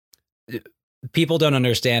 people don't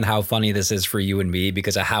understand how funny this is for you and me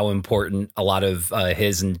because of how important a lot of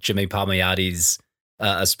his and Jimmy Palmiotti's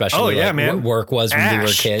especially work was when we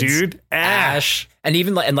were kids. Dude, Ash. And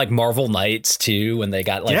even like Marvel Knights too, when they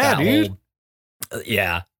got like whole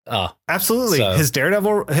absolutely. So,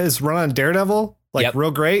 his run on Daredevil,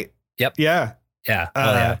 real great. Yep. Yeah.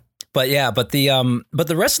 Yeah. But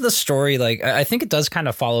the rest of the story, like, I think it does kind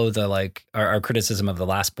of follow the, like, our criticism of the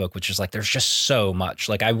last book, which is like, there's just so much.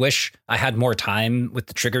 Like, I wish I had more time with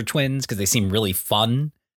the Trigger Twins because they seem really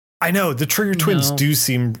fun. I know the Trigger Twins do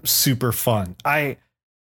seem super fun.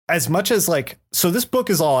 As much as like, so this book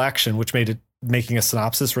is all action, which making a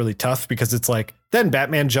synopsis really tough because it's like, then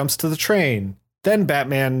Batman jumps to the train. Then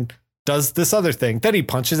Batman does this other thing. Then he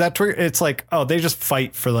punches that trigger. It's like, oh, they just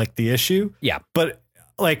fight for like the issue. Yeah. But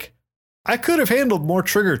like, I could have handled more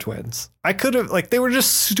trigger twins. I could have, like, they were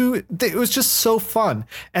just, it was just so fun.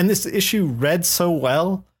 And this issue read so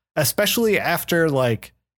well, especially after,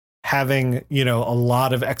 like, having, you know, a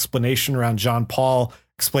lot of explanation around John Paul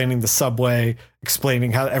explaining the subway,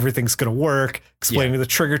 explaining how everything's going to work, explaining the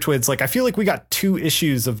trigger twins. Like, I feel like we got 2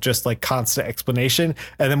 issues of just like constant explanation.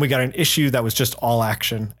 And then we got an issue that was just all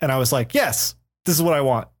action. And I was like, yes, this is what I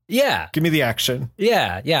want. Yeah. Give me the action.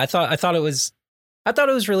 Yeah. Yeah. I thought it was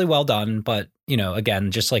really well done, but, you know,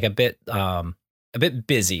 again, just like a bit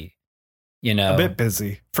busy, you know, a bit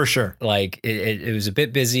busy for sure. Like it was a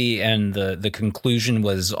bit busy, and the conclusion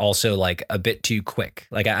was also like a bit too quick.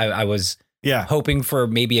 Like I was hoping for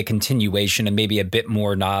maybe a continuation and maybe a bit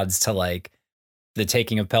more nods to like the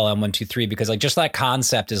taking of Pelham 123, because like just that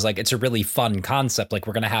concept is like, it's a really fun concept. Like,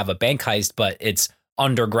 we're going to have a bank heist, but it's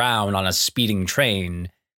underground on a speeding train.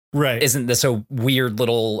 Right. Isn't this a weird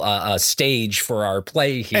little stage for our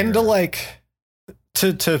play here? And to like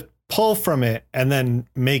to pull from it and then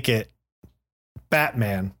make it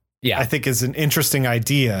Batman, I think is an interesting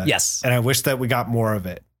idea. Yes. And I wish that we got more of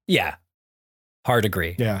it. Yeah. Hard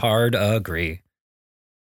agree. Yeah. Hard agree.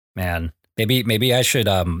 Man, maybe I should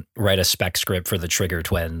write a spec script for the Trigger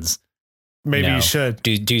Twins. Maybe you should.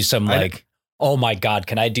 Do some like, oh my God,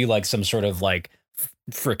 can I do like some sort of like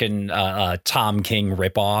freaking Tom King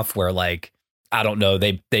ripoff where like, I don't know,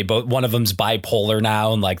 they both, one of them's bipolar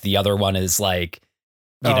now and like the other one is like,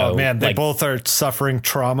 you know, man, they like, both are suffering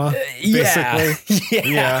trauma, basically.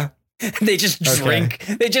 Yeah. They just drink.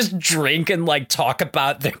 They just drink and like talk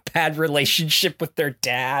about their bad relationship with their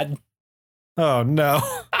dad. Oh no.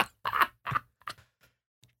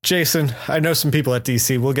 Jason, I know some people at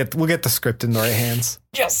DC. We'll get the script in the right hands.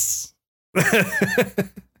 Yes.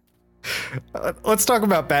 Let's talk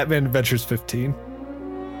about Batman Adventures 15.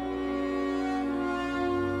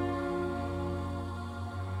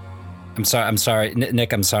 I'm sorry,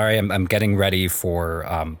 Nick. I'm sorry. I'm getting ready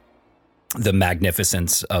for the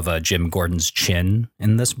magnificence of Jim Gordon's chin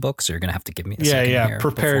in this book. So you're gonna have to give me a second here.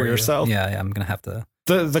 Prepare yourself. I'm gonna have to.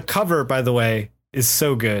 The cover, by the way, is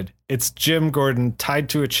so good. It's Jim Gordon tied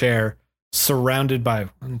to a chair, surrounded by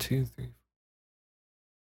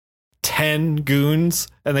 10 goons,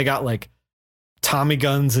 and they got like Tommy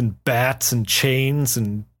guns and bats and chains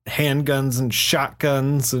and handguns and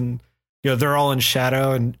shotguns, and you know they're all in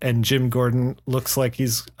shadow, and Jim Gordon looks like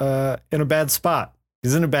he's in a bad spot.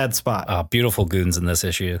 He's in a bad spot. Beautiful goons in this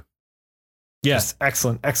issue. Yes,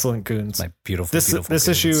 excellent goons. Like beautiful. This goons.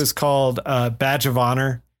 Issue is called Badge of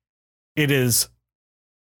Honor. It is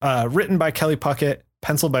written by Kelly Puckett,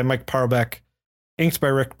 penciled by Mike Parbeck, inked by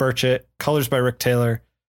Rick Burchett, colors by Rick Taylor,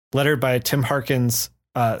 lettered by Tim Harkins,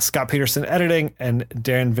 Scott Peterson editing, and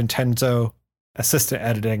Darren Vincenzo assistant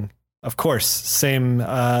editing. Of course, same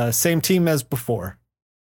team as before.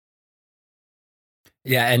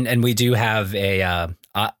 Yeah, and we do have a.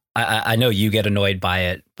 I know you get annoyed by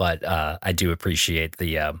it, but I do appreciate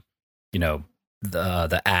the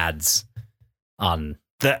the ads on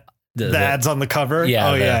the ads on the cover.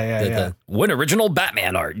 Yeah. The Win original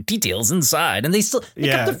Batman art, details inside, and they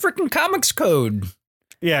got the freaking Comics Code.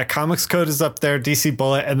 Yeah, Comics Code is up there, DC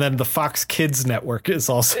Bullet, and then the Fox Kids Network is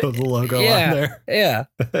also the logo on there. Yeah,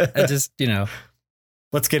 I just,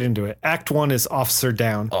 Let's get into it. Act 1 is Officer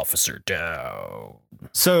Down. Officer Down.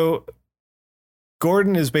 So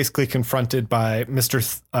Gordon is basically confronted by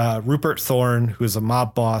Mr. Rupert Thorne, who is a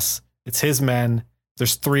mob boss. It's his men.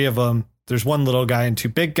 There's 3 of them. There's 1 little guy and 2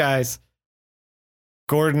 big guys.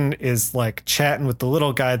 Gordon is like chatting with the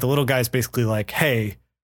little guy. The little guy's basically like, hey,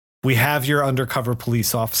 we have your undercover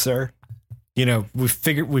police officer. You know,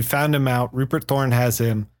 we found him out. Rupert Thorne has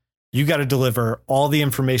him. You got to deliver all the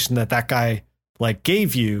information that guy like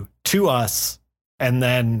gave you to us, and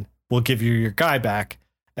then we'll give you your guy back.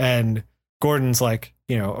 And Gordon's like,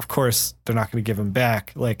 of course they're not going to give him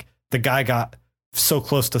back. Like, the guy got so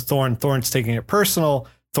close to Thorne. Thorne's taking it personal.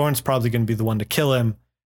 Thorne's probably going to be the one to kill him.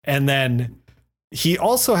 And then he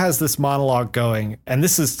also has this monologue going, and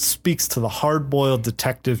this speaks to the hard-boiled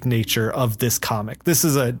detective nature of this comic. This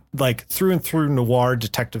is a like through and through noir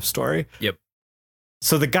detective story. Yep.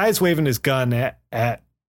 So the guy's waving his gun at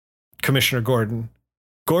Commissioner Gordon.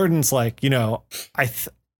 Gordon's like,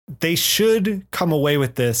 they should come away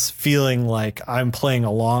with this feeling like I'm playing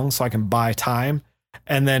along so I can buy time.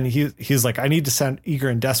 And then he's like, I need to sound eager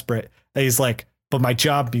and desperate. And he's like, but my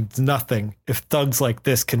job means nothing if thugs like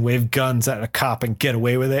this can wave guns at a cop and get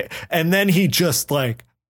away with it. And then he just like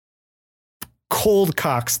cold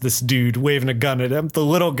cocks this dude waving a gun at him. The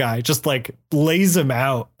little guy just like lays him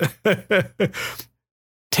out,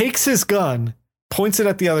 takes his gun, points it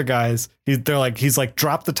at the other guys. He's like,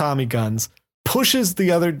 drop the Tommy guns, pushes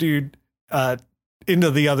the other dude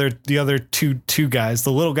into the other two guys,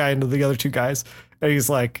 the little guy into the other two guys, and he's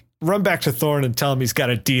like, run back to Thorn and tell him he's got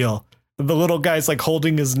a deal. And the little guy's like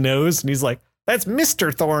holding his nose, and he's like, that's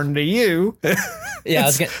Mr. Thorn to you. Yeah, I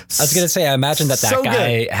was gonna say, I imagine that so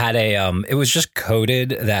guy good. had a it was just coded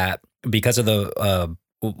that because of the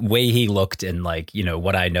way he looked and like, you know,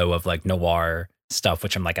 what I know of like noir stuff,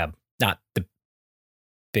 which I'm like, I'm not the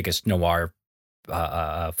biggest noir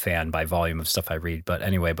fan by volume of stuff I read, but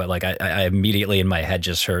anyway, but like I immediately in my head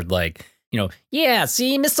just heard like, you know, yeah,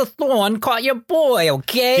 see, Mr. Thorn caught your boy,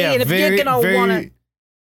 okay? Yeah, and if you're gonna wanna,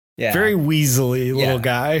 yeah, very weaselly little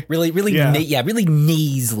guy, really really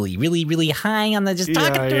nasally, really high on the just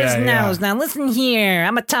talking through his nose. Now listen here,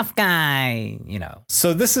 I'm a tough guy, you know.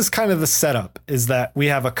 So this is kind of the setup, is that we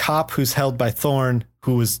have a cop who's held by Thorn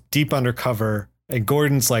who was deep undercover, and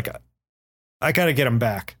Gordon's like, I gotta get him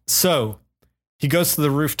back. So he goes to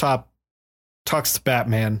the rooftop, talks to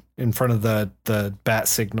Batman in front of the bat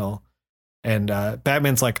signal, and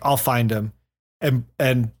Batman's like, I'll find him.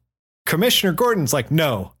 And Commissioner Gordon's like,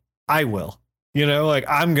 no, I will. You know, like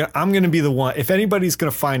I'm gonna be the one. If anybody's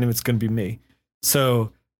gonna find him, it's gonna be me.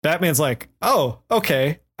 So Batman's like, oh,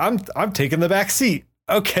 okay, I'm taking the back seat.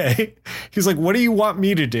 Okay. He's like, what do you want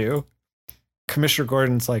me to do? Commissioner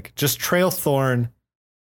Gordon's like, just trail Thorn.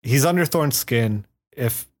 He's under Thorn's skin.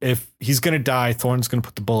 If he's gonna die, Thorn's gonna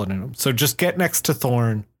put the bullet in him. So just get next to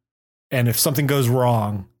Thorn, and if something goes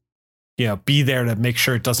wrong, you know, be there to make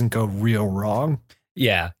sure it doesn't go real wrong.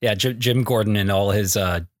 Yeah. Jim Gordon in all his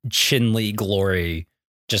chinly glory,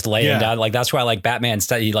 just laying down. Like that's why like Batman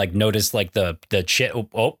he like noticed like the chin.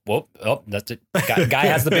 Oh, that's it. Guy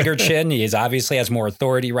has the bigger chin. He obviously has more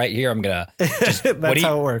authority right here. I'm gonna. Just, that's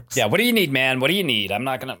how it works. Yeah. What do you need, man? What do you need? I'm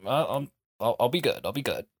not gonna. I'll be good. I'll be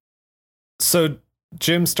good. So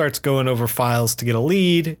Jim starts going over files to get a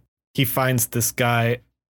lead. He finds this guy,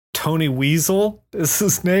 Tony Weasel is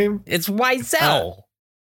his name. It's Wiesel.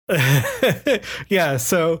 Yeah,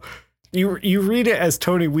 so you read it as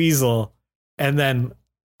Tony Weasel, and then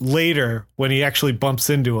later when he actually bumps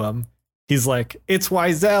into him, he's like, it's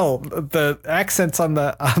Wiesel. The accent's on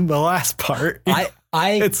the last part.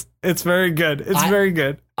 It's very good. It's very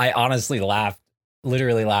good. I honestly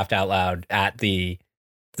literally laughed out loud at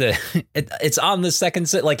it's on the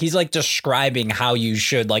second like he's like describing how you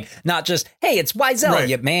should, like, not just, hey, it's Wiesel,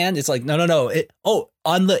 right, man. It's like no.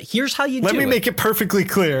 Here's how you do it. Let me make it perfectly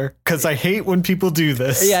clear, because I hate when people do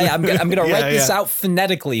this. Yeah. I'm gonna write this out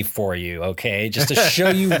phonetically for you, okay, just to show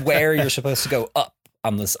you where you're supposed to go up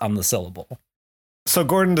on the syllable. So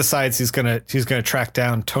Gordon decides he's gonna track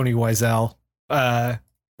down Tony Wiesel,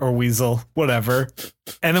 or Weasel, whatever,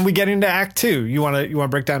 and then we get into Act 2. You wanna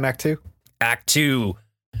break down Act 2? Act 2.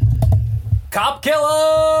 Cop killer!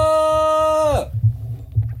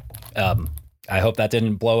 I hope that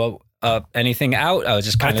didn't blow up anything out. I was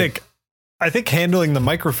just I think handling the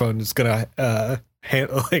microphone is gonna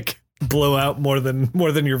blow out more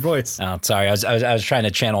than your voice. Oh, sorry. I was trying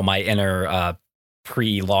to channel my inner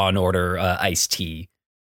pre-Law and Order Ice-T.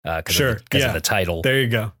 Because of the title. There you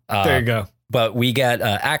go. But we get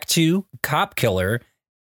Act 2, Cop Killer.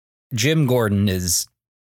 Jim Gordon is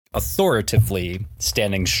authoritatively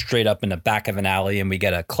standing straight up in the back of an alley, and we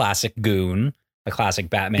get a classic goon, a classic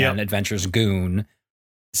Batman Adventures goon,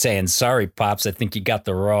 saying, sorry, Pops, I think you got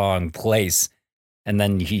the wrong place. And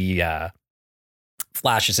then he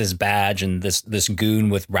flashes his badge, and this goon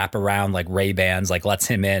with wraparound like Ray-Bans like lets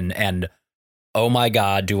him in, and oh my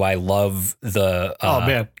God, do I love the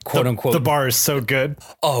quote unquote, the bar is so good.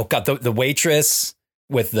 Oh God, the waitress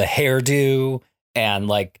with the hairdo and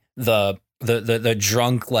like the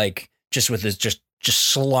drunk, like just with his just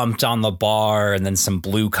slumped on the bar, and then some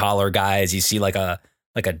blue collar guys. You see like a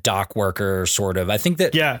dock worker sort of. I think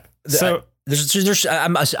that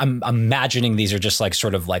I'm imagining these are just like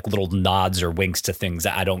sort of like little nods or winks to things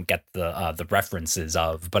that I don't get the references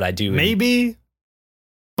of, but I do maybe.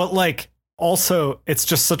 But like also, it's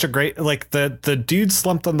just such a great, like the dude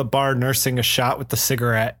slumped on the bar nursing a shot with the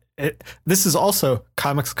cigarette. This is also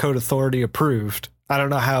Comics Code Authority approved. I don't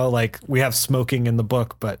know how like we have smoking in the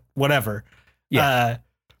book, but whatever. Yeah.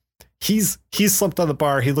 He's slumped on the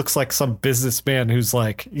bar. He looks like some businessman who's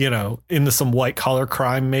like, you know, into some white collar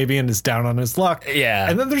crime maybe, and is down on his luck. Yeah.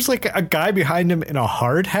 And then there's like a guy behind him in a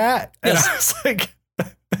hard hat. And I was like,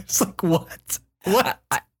 it's like, what?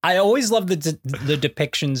 I always love the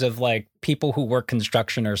depictions of like people who work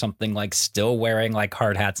construction or something, like still wearing like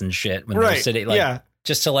hard hats and shit when they're sitting, like,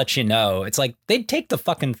 just to let you know, it's like they'd take the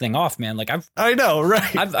fucking thing off, man. Like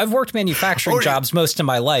I've worked manufacturing jobs most of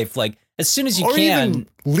my life. Like as soon as you or can. Even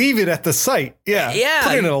leave it at the site. Yeah. Yeah.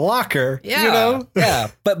 Put it in a locker. Yeah. You know? Yeah.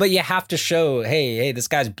 But you have to show, hey, this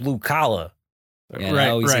guy's blue collar. You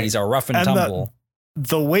know, he's a rough and tumble.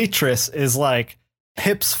 The waitress is like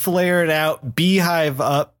hips flared out, beehive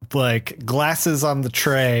up, like glasses on the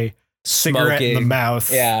tray, cigarette in the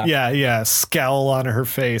mouth. Yeah. Scowl on her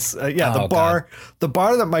face. The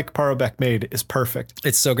bar that Mike Parobeck made is perfect.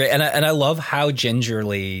 It's so great. And I love how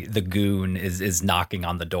gingerly the goon is knocking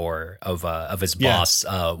on the door of his boss,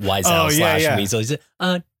 Wiesel / Weasel. He's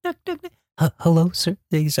like, hello, sir.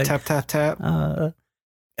 He's like, tap, tap, tap.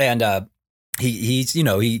 And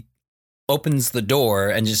he opens the door,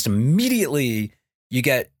 and just immediately you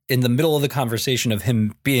get in the middle of the conversation of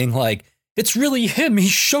him being like, it's really him. He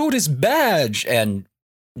showed his badge. And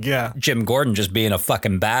Jim Gordon, just being a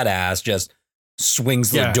fucking badass, just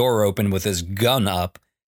swings the door open with his gun up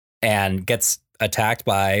and gets attacked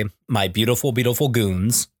by my beautiful, beautiful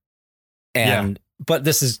goons. And but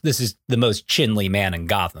this is the most chinly man in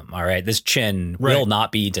Gotham. All right. This chin will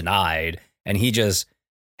not be denied. And he just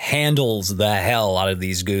handles the hell out of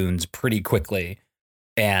these goons pretty quickly.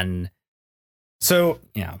 And so,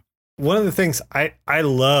 one of the things I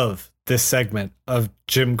love this segment of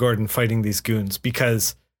Jim Gordon fighting these goons,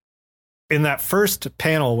 because in that first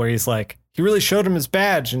panel where he's like, he really showed him his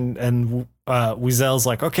badge, and Wiesel's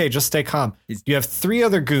like, okay, just stay calm. You have 3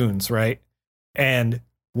 other goons, right? And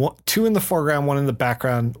 2 in the foreground, 1 in the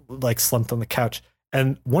background, like slumped on the couch.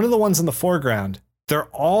 And one of the ones in the foreground, they're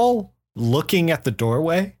all looking at the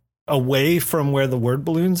doorway away from where the word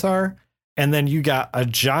balloons are. And then you got a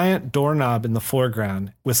giant doorknob in the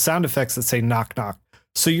foreground with sound effects that say knock, knock.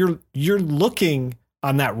 So you're looking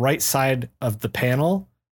on that right side of the panel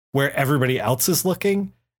where everybody else is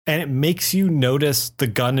looking, and it makes you notice the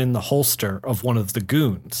gun in the holster of one of the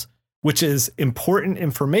goons, which is important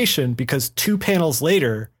information because 2 panels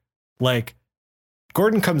later, like,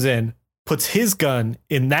 Gordon comes in, puts his gun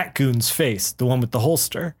in that goon's face, the one with the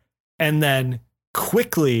holster, and then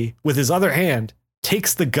quickly with his other hand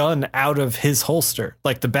takes the gun out of his holster,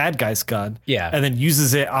 like the bad guy's gun, and then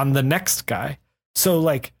uses it on the next guy. So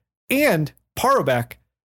like, and Parobeck,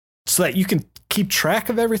 so that you can keep track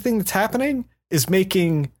of everything that's happening, is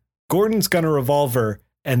making Gordon's gun a revolver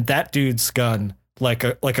and that dude's gun like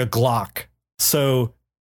a Glock. So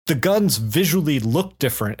the guns visually look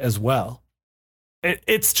different as well.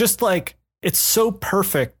 It's just like, it's so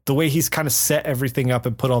perfect the way he's kind of set everything up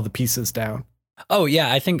and put all the pieces down. Oh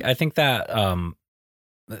yeah, I think that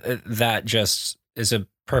that just is a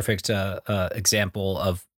perfect example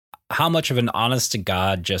of how much of an honest to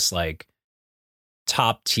God, just like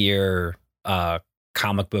top tier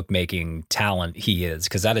comic book making talent he is,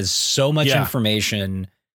 because that is so much information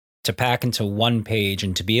to pack into one page,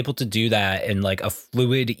 and to be able to do that in like a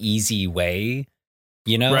fluid, easy way,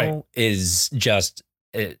 is just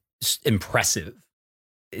impressive.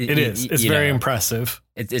 It is. It's very impressive.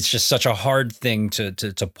 It's just such a hard thing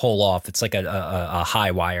to pull off. It's like a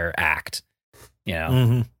high wire act,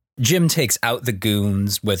 Mm-hmm. Jim takes out the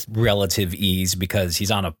goons with relative ease because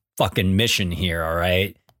he's on a fucking mission here. All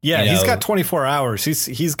right. Yeah. He's got 24 hours.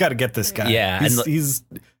 He's got to get this guy. Yeah. He's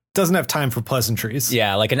doesn't have time for pleasantries.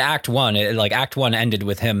 Yeah. Like in Act 1, Act 1 ended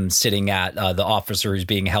with him sitting at the officer who's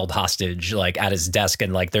being held hostage, like at his desk.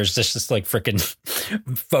 And like, there's just this like freaking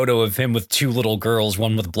photo of him with 2 little girls,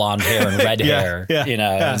 one with blonde hair and red hair. Yeah,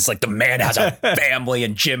 And it's like, the man has a family,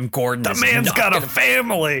 and Jim Gordon. The man's got a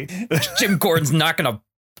family. Jim Gordon's not going to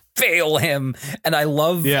fail him. And I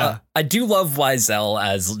love, I do love Wiesel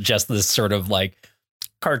as just this sort of like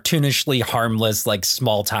cartoonishly harmless, like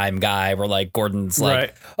small time guy, where like Gordon's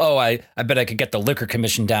like, oh, I bet I could get the liquor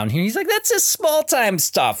commission down here. He's like, that's just small time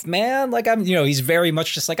stuff, man. Like, I'm, he's very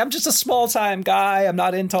much just like, I'm just a small time guy. I'm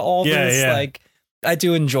not into all this. Like, I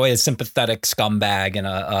do enjoy a sympathetic scumbag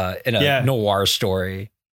in a noir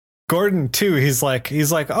story. Gordon too, he's like,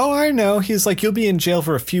 oh, I know. He's like, you'll be in jail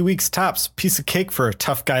for a few weeks tops. Piece of cake for a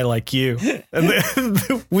tough guy like you. And then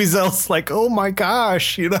Wiesel's like, oh my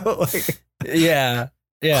gosh, like, yeah.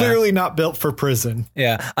 Clearly not built for prison.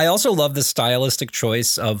 Yeah. I also love the stylistic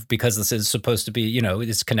choice of, because this is supposed to be,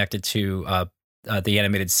 it's connected to the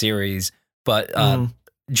animated series, but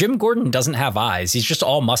Jim Gordon doesn't have eyes. He's just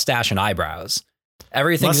all mustache and eyebrows.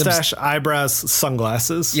 Everything's mustache, eyebrows,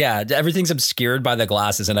 sunglasses. Yeah, everything's obscured by the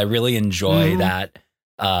glasses, and I really enjoy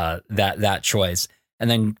that choice.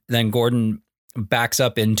 And then Gordon backs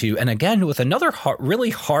up into, and again with another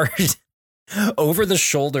really hard over the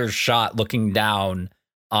shoulder shot looking down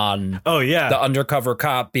on the undercover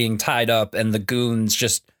cop being tied up, and the goons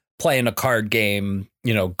just playing a card game,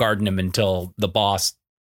 guarding him until the boss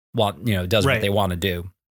does what they want to do.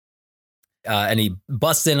 and he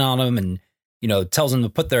busts in on him and, you know, tells them to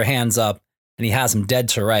put their hands up, and he has them dead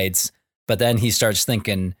to rights. But then he starts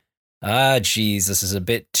thinking, geez, this is a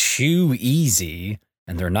bit too easy,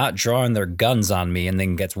 and they're not drawing their guns on me, and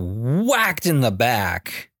then gets whacked in the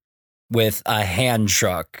back with a hand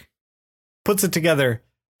truck. Puts it together,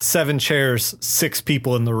 7 chairs, 6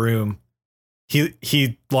 people in the room.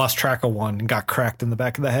 He lost track of one and got cracked in the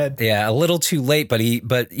back of the head. Yeah, a little too late, but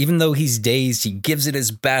even though he's dazed, he gives it his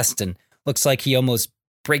best and looks like he almost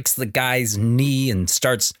breaks the guy's knee and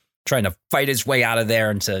starts trying to fight his way out of there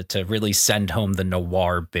and to really send home the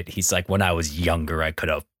noir bit. He's like, when I was younger, I could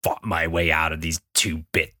have fought my way out of these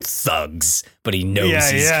 2-bit thugs, but he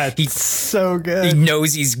knows he's so good. He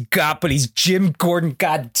knows but he's Jim Gordon.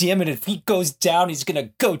 God damn it. If he goes down, he's going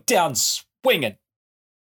to go down swinging,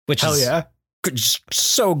 which Hell is yeah. just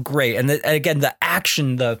so great. And again, the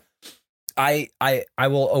action, I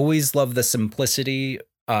will always love the simplicity.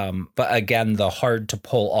 But again, the hard to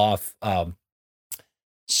pull off,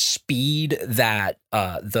 speed that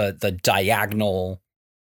the diagonal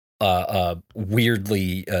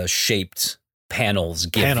weirdly shaped panels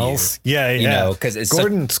give you. Yeah, you know, because it's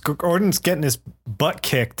Gordon's getting his butt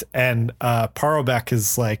kicked, and Parobek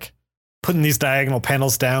is like putting these diagonal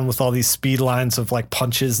panels down with all these speed lines of like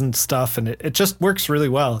punches and stuff, and it just works really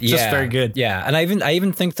well. It's just very good. Yeah, and I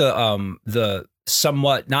even think the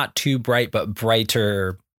somewhat not too bright but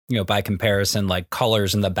brighter, you know, by comparison, like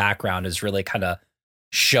colors in the background is really kind of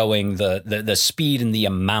showing the speed and the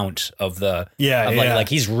amount of like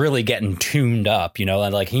he's really getting tuned up, you know,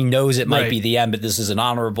 and like he knows it might be the end, but this is an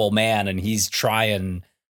honorable man and he's trying,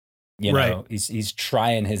 you know, he's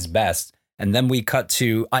trying his best. And then we cut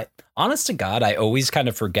to, honest to God, I always kind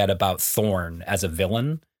of forget about Thorn as a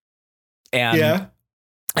villain. And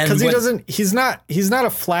because he's not a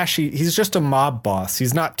flashy, he's just a mob boss.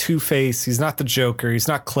 He's not Two-Face, he's not the Joker, he's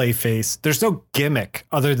not Clayface. There's no gimmick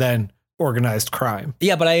other than organized crime.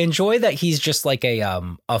 Yeah, but I enjoy that he's just like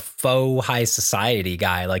a faux high society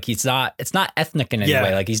guy. Like it's not ethnic in any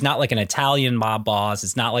way. Like he's not like an Italian mob boss.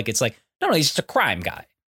 It's not like no, he's just a crime guy.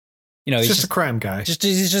 You know, he's just a crime guy. It's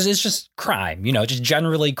just crime, you know, just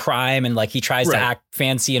generally crime, and like he tries to act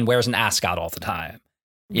fancy and wears an ascot all the time.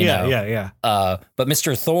 You know? But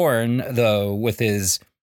Mr. Thorne, though, with his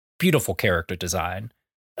beautiful character design,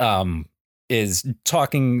 is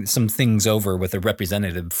talking some things over with a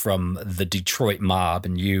representative from the Detroit mob,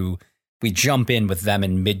 and we jump in with them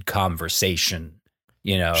in mid-conversation,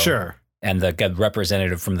 you know. Sure. And the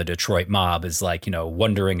representative from the Detroit mob is like, you know,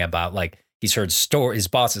 wondering about like, he's heard his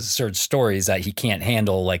boss has heard stories that he can't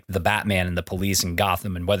handle like the Batman and the police in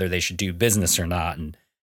Gotham and whether they should do business or not. And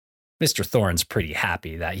Mr. Thorne's pretty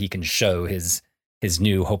happy that he can show his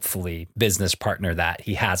new, hopefully, business partner that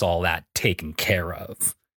he has all that taken care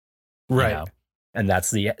of. Right. You know? And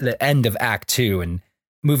that's the end of Act 2. And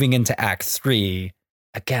moving into Act 3,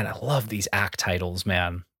 again, I love these act titles,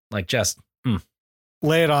 man. Like just...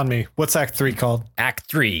 Lay it on me. What's Act 3 called? Act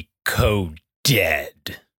 3, Code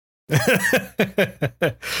Dead.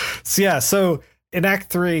 So in Act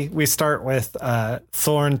 3, we start with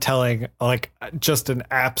Thorne telling like just an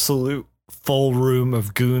absolute full room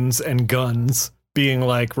of goons and guns being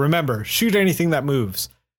like, remember, shoot anything that moves.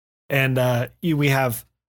 And we have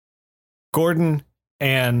Gordon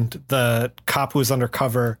and the cop who's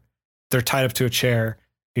undercover. They're tied up to a chair.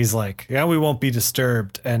 He's like, yeah, we won't be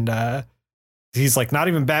disturbed. And he's like, not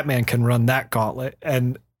even Batman can run that gauntlet.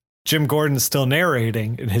 And Jim Gordon's still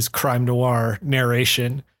narrating in his crime noir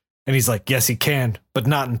narration. And he's like, yes, he can, but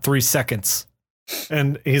not in 3 seconds.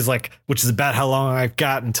 And he's like, which is about how long I've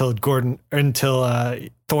got until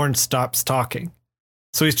Thorne stops talking.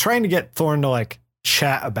 So he's trying to get Thorne to like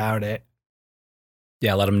chat about it.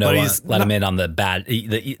 Yeah, let him know. Let him in on the bad,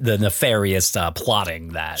 the nefarious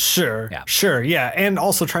plotting that. Sure, yeah, and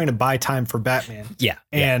also trying to buy time for Batman. Yeah,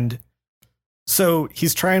 and so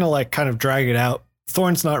he's trying to like kind of drag it out.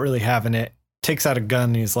 Thorne's not really having it. Takes out a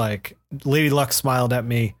gun. And he's like, Lady Luck smiled at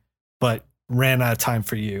me, but ran out of time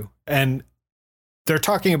for you. And they're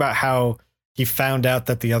talking about how he found out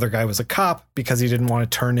that the other guy was a cop because he didn't want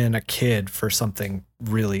to turn in a kid for something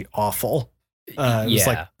really awful. It was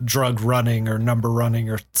like drug running or number running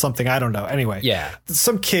or something. I don't know. Anyway,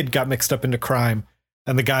 some kid got mixed up into crime,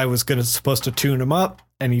 and the guy was supposed to tune him up,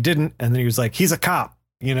 and he didn't. And then he was like, he's a cop,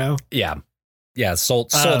 you know? Yeah.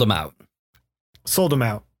 Sold him out. Sold him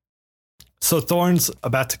out. So Thorne's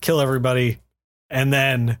about to kill everybody. And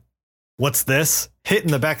then what's this? Hit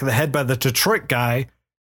in the back of the head by the Detroit guy.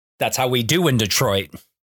 That's how we do in Detroit.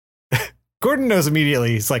 Gordon knows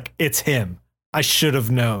immediately. He's like, it's him. I should have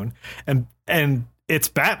known. And it's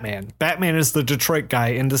Batman. Batman is the Detroit guy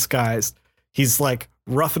in disguise. He's like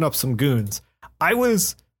roughing up some goons. I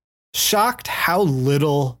was shocked how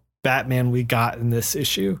little Batman we got in this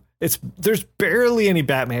issue. There's barely any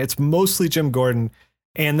Batman. It's mostly Jim Gordon.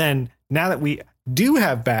 And then now that we do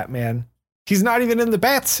have Batman, he's not even in the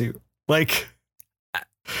bat suit. Like,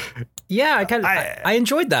 yeah, I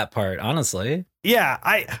enjoyed that part, honestly. Yeah,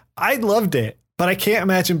 I loved it, but I can't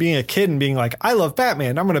imagine being a kid and being like, I love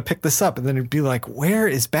Batman, I'm going to pick this up. And then it'd be like, where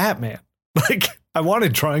is Batman? Like, I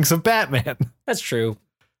wanted drawings of Batman. That's true.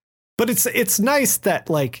 But it's nice that,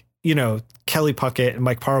 like, you know, Kelly Puckett and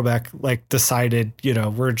Mike Parobeck like decided, you know,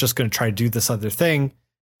 we're just going to try to do this other thing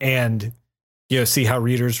and, you know, see how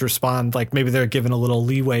readers respond. Like maybe they're given a little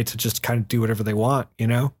leeway to just kind of do whatever they want, you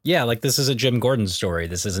know? Yeah. Like this is a Jim Gordon story.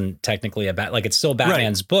 This isn't technically like it's still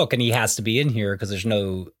Batman's book and he has to be in here because there's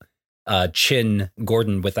no Chin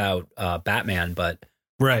Gordon without Batman. But,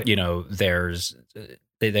 right. You know,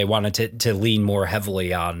 they wanted to lean more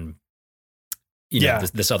heavily on, you know,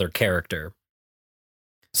 this other character.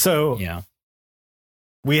 So yeah,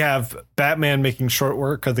 we have Batman making short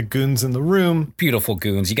work of the goons in the room. Beautiful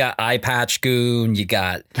goons. You got eye patch goon. You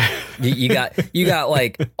got you got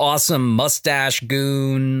like awesome mustache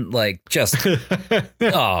goon. Like just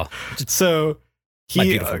So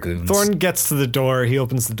Thorne gets to the door. He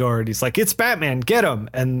opens the door and he's like, "It's Batman. Get him!"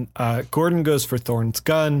 And Gordon goes for Thorne's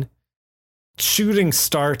gun. Shooting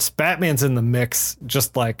starts. Batman's in the mix.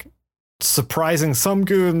 Just like surprising some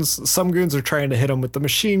goons. Some goons are trying to hit him with the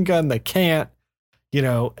machine gun. They can't, you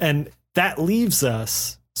know, and that leaves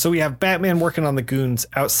us. So we have Batman working on the goons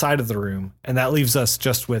outside of the room. And that leaves us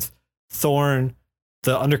just with Thorne,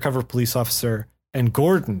 the undercover police officer, and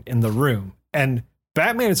Gordon in the room. And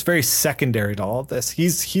Batman is very secondary to all of this.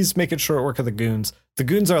 He's making short work of the goons. The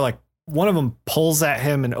goons are like, one of them pulls at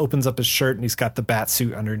him and opens up his shirt and he's got the bat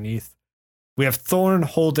suit underneath. We have Thorne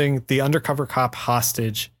holding the undercover cop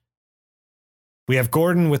hostage. We have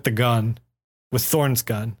Gordon with the gun, with Thorne's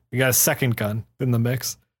gun. We got a second gun in the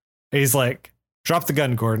mix. And he's like, "Drop the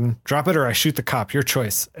gun, Gordon. Drop it or I shoot the cop. Your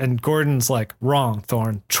choice." And Gordon's like, "Wrong,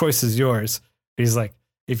 Thorne. Choice is yours." He's like,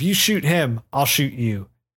 "If you shoot him, I'll shoot you.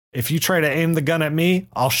 If you try to aim the gun at me,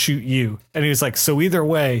 I'll shoot you." And he was like, "So either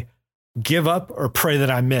way, give up or pray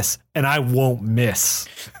that I miss, and I won't miss."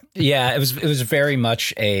 Yeah, it was very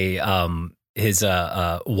much a his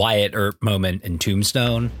Wyatt Earp moment in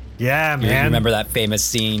Tombstone. Yeah, man. You remember that famous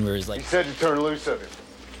scene where he's like, "You said to turn loose of him."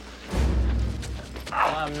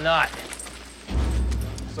 I'm not.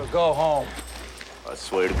 So go home. I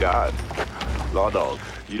swear to God. Law dog,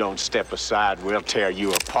 you don't step aside, we'll tear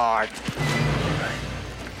you apart.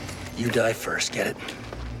 You die first, get it?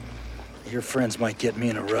 Your friends might get me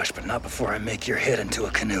in a rush, but not before I make your head into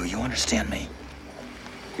a canoe. You understand me?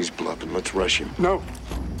 He's bluffing. Let's rush him. No.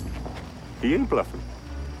 He ain't bluffing.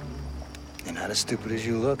 You're not as stupid as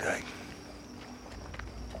you look, Ike.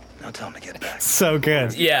 Now tell him to get back. So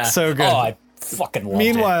good. Yeah. So good. Oh, I fucking loved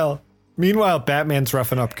it. Meanwhile, Batman's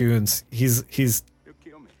roughing up goons. He's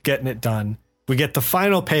getting it done. We get the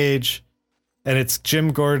final page, and it's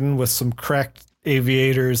Jim Gordon with some cracked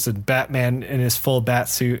aviators and Batman in his full bat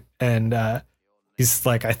suit. And he's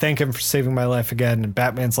like, "I thank him for saving my life again." And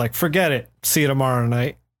Batman's like, "Forget it. See you tomorrow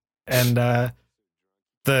night." And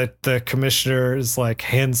the commissioner is like,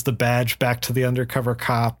 hands the badge back to the undercover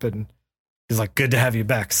cop, and he's like, "Good to have you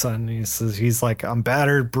back, son." He says, he's like, "I'm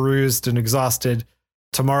battered, bruised, and exhausted.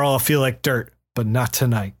 Tomorrow I'll feel like dirt, but not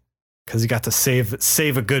tonight, because you got to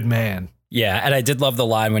save a good man." Yeah, and I did love the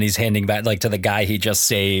line when he's handing back, like, to the guy he just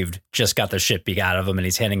saved, just got the shit beat out of him, and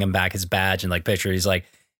he's handing him back his badge and like picture. He's like,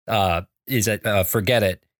 "Forget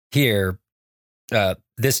it. Here,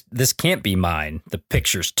 this can't be mine. The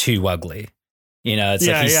picture's too ugly." You know, it's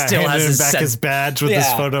like he still has his badge with his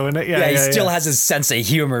photo in it. He still has his sense of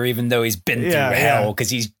humor, even though he's been through hell, because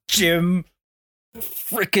he's Jim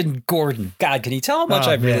freaking Gordon. God, can you tell how much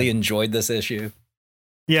I really enjoyed this issue?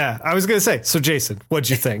 Yeah, I was gonna say. So, Jason, what'd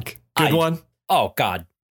you think? Good one. Oh God,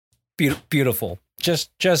 beautiful. Just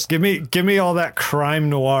give me all that crime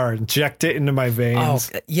noir. Inject it into my veins.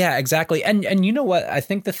 Oh yeah, exactly. And you know what? I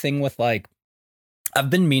think the thing with like, I've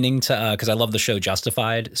been meaning to, because I love the show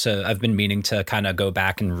Justified, so I've been meaning to kind of go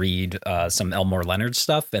back and read some Elmore Leonard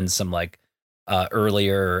stuff and some like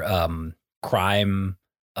earlier crime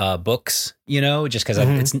books, you know, just because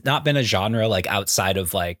it's not been a genre like outside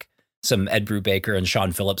of like some Ed Brubaker and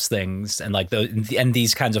Sean Phillips things and like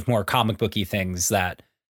these kinds of more comic booky things that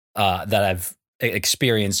I've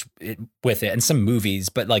experienced with it, and some movies,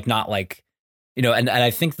 but like not like, you know, and I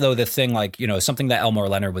think though the thing, like, you know, something that Elmore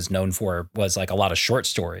Leonard was known for was like a lot of short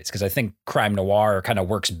stories, because I think crime noir kind of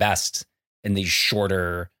works best in these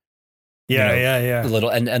shorter, little,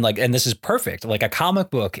 and this is perfect. Like a comic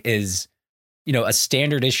book is a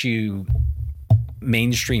standard issue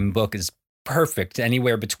mainstream book is perfect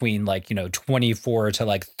anywhere between 24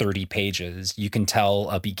 to 30 pages. You can tell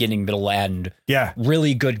a beginning, middle, end. Yeah.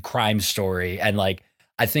 Really good crime story. And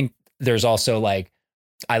I think there's also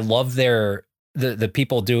I love the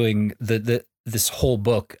people doing this whole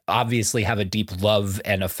book obviously have a deep love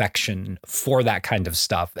and affection for that kind of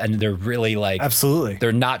stuff. And they're really absolutely,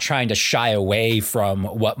 they're not trying to shy away from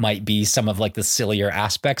what might be some of the sillier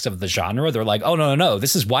aspects of the genre. They're like, oh, no,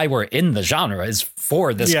 this is why we're in the genre, is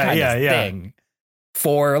for this kind of thing.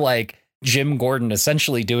 For Jim Gordon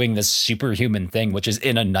essentially doing this superhuman thing, which is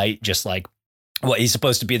in a night, just what he's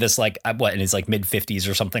supposed to be this in his mid 50s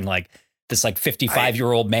or something, this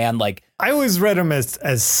 55-year-old man. I always read him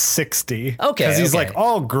as 60. Okay. Because he's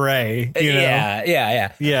all gray, you know?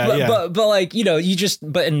 Yeah. But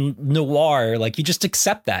but in noir, you just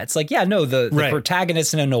accept that. It's the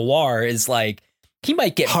protagonist in a noir is he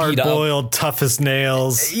might get beat up. Hard-boiled, tough as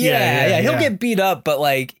nails. Yeah. He'll get beat up, but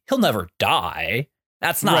he'll never die.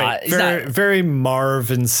 That's not very Marv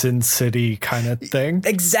and Sin City kind of thing.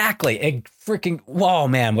 Exactly. Whoa,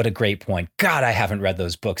 man, what a great point. God, I haven't read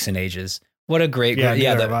those books in ages. What a great,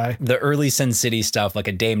 the early Sin City stuff, A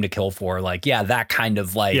Dame to Kill For, that kind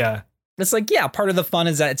of it's part of the fun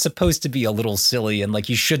is that it's supposed to be a little silly and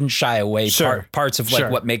you shouldn't shy away parts of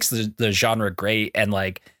what makes the genre great. And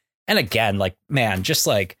and again, man, just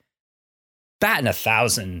batting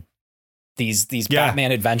 1,000. These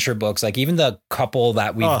Batman adventure books, even the couple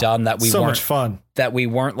that we've done that we so weren't much fun, that we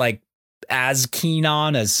weren't as keen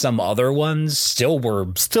on as some other ones, still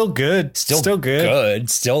good.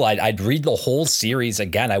 Still, I'd read the whole series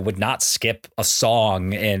again. I would not skip a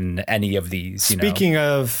song in any of these. Speaking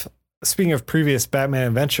of previous Batman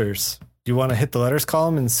adventures, you want to hit the letters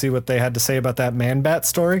column and see what they had to say about that Man Bat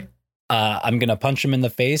story? I'm gonna punch him in the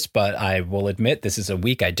face, but I will admit this is a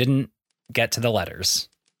week I didn't get to the letters.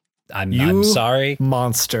 I'm sorry,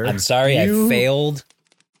 monster. I'm sorry, I failed.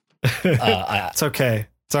 It's okay.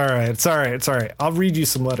 It's all right. I'll read you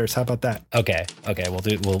some letters. How about that? Okay.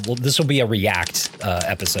 We'll this will be a react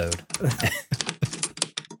episode.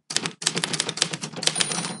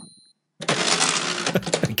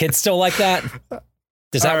 Kids still like that?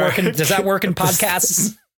 Does that work? Does that work in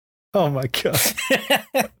podcasts? Oh my god!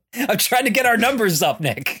 I'm trying to get our numbers up,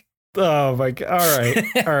 Nick. Oh my god!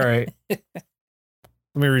 All right.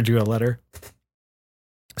 Let me read you a letter.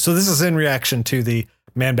 So this is in reaction to the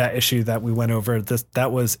Man-Bat issue that we went over.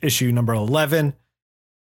 That was issue number 11.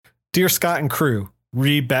 Dear Scott and crew,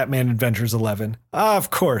 read Batman Adventures 11. Of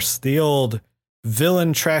course, the old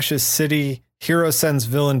villain trashes city, hero sends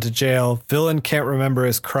villain to jail, villain can't remember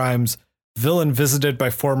his crimes, villain visited by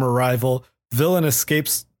former rival, villain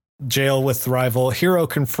escapes jail with rival, hero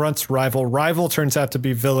confronts rival turns out to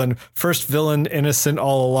be villain, first villain innocent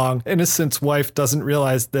all along, innocent's wife doesn't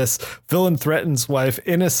realize this, villain threatens wife,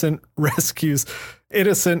 innocent rescues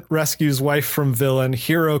wife from villain,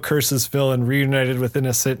 hero curses villain, reunited with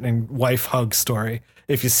innocent, and wife hug story.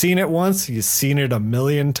 If you've seen it once, you've seen it a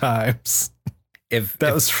million times.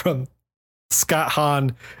 That was from Scott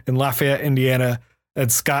Hahn in Lafayette, Indiana,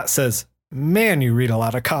 and Scott says, man, you read a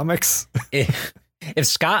lot of comics. If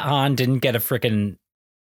Scott Hahn didn't get a freaking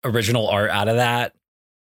original art out of that,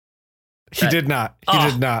 he did not.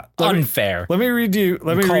 Unfair. Let me read you.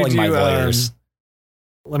 Let me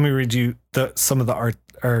read you some of the art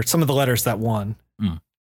or some of the letters that won.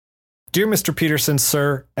 Dear Mr. Peterson,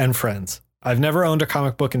 sir, and friends, I've never owned a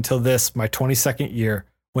comic book until this, my 22nd year,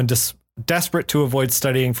 when desperate to avoid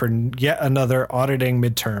studying for yet another auditing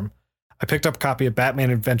midterm. I picked up a copy of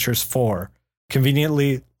Batman Adventures 4.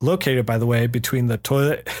 Conveniently located, by the way, between the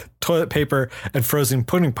toilet paper and frozen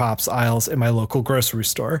pudding pops aisles in my local grocery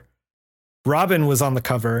store. Robin was on the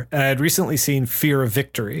cover, and I had recently seen Fear of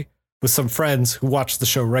Victory with some friends who watched the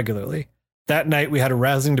show regularly. That night, we had a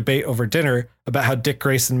rousing debate over dinner about how Dick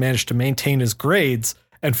Grayson managed to maintain his grades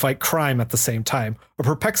and fight crime at the same time, a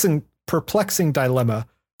perplexing dilemma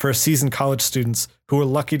for seasoned college students who were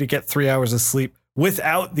lucky to get 3 hours of sleep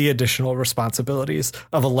without the additional responsibilities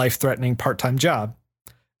of a life-threatening part-time job.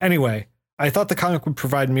 Anyway, I thought the comic would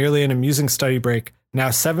provide merely an amusing study break. Now,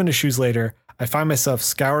 7 issues later, I find myself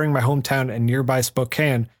scouring my hometown and nearby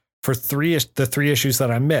Spokane for the three issues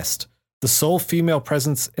that I missed. The sole female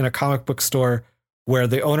presence in a comic book store where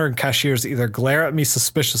the owner and cashiers either glare at me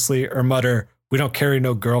suspiciously or mutter, "We don't carry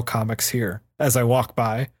no girl comics here," as I walk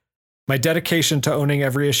by. My dedication to owning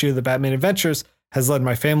every issue of the Batman Adventures has led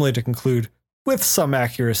my family to conclude, with some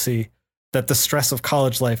accuracy, that the stress of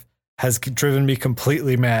college life has driven me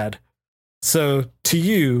completely mad. So, to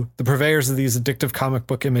you, the purveyors of these addictive comic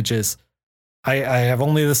book images, I have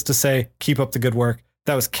only this to say: keep up the good work.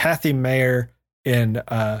 That was Kathy Mayer in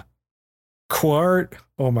Quart.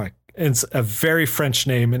 Oh my, it's a very French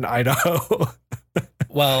name in Idaho.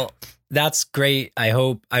 Well, that's great.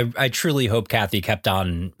 I truly hope Kathy kept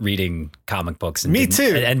on reading comic books. And Me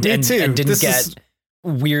too. And didn't get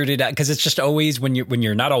weirded out, because it's just always when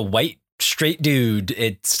you're not a white straight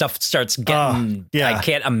dude, stuff starts getting. I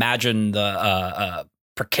can't imagine the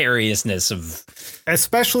precariousness of,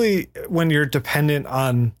 especially when you're dependent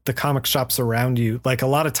on the comic shops around you. Like a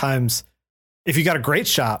lot of times, if you got a great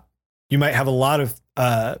shop, you might have a lot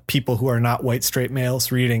of people who are not white straight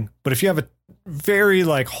males reading. But if you have a very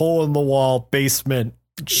like hole in the wall basement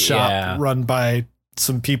shop run by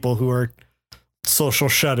some people who are social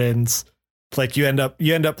shut-ins, like you end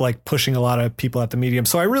up like pushing a lot of people at the medium.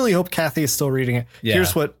 So I really hope Kathy is still reading it. Yeah.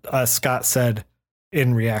 Here's what Scott said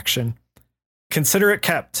in reaction. Consider it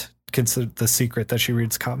kept. Consider the secret that she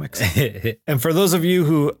reads comics. And for those of you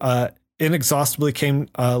who inexcusably came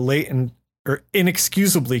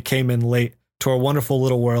in late to our wonderful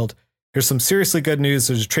little world, here's some seriously good news.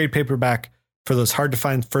 There's a trade paperback for those hard to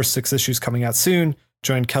find first 6 issues coming out soon.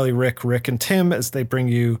 Join Kelly, Rick, and Tim as they bring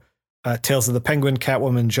you Tales of the Penguin,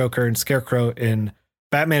 Catwoman, Joker, and Scarecrow in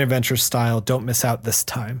Batman Adventures style. Don't miss out this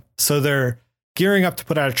time. So they're gearing up to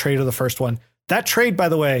put out a trade of the first one. That trade, by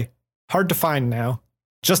the way, hard to find now,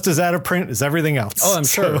 just as out of print as everything else. Oh, I'm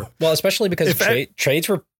sure. Well, especially because trades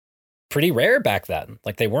were pretty rare back then.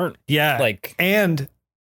 Like they weren't. Yeah. Like, and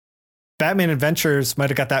Batman Adventures might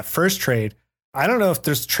have got that first trade. I don't know if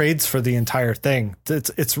there's trades for the entire thing.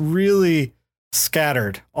 It's really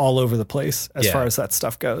scattered all over the place as far as that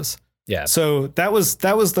stuff goes. Yeah. So that was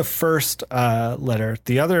the first letter.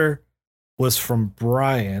 The other was from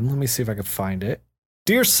Brian. Let me see if I can find it.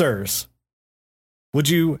 Dear sirs, would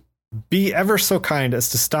you be ever so kind as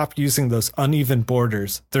to stop using those uneven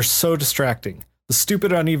borders? They're so distracting. The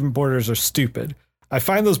stupid uneven borders are stupid. I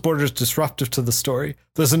find those borders disruptive to the story.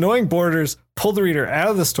 Those annoying borders pull the reader out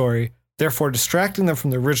of the story, therefore distracting them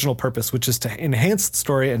from the original purpose, which is to enhance the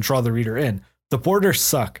story and draw the reader in. The borders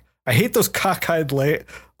suck. I hate those cockeyed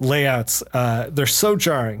layouts. They're so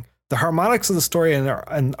jarring. The harmonics of the story and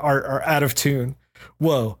art are out of tune.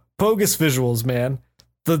 Whoa, bogus visuals, man.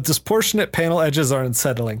 The disproportionate panel edges are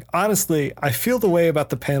unsettling. Honestly, I feel the way about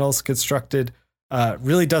the panels constructed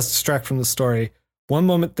really does distract from the story. One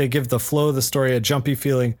moment they give the flow of the story a jumpy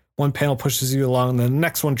feeling. One panel pushes you along, and the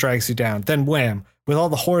next one drags you down. Then wham, with all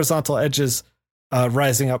the horizontal edges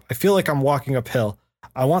rising up, I feel like I'm walking uphill.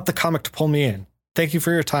 I want the comic to pull me in. Thank you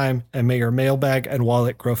for your time, and may your mailbag and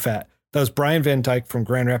wallet grow fat. That was Brian Van Dyke from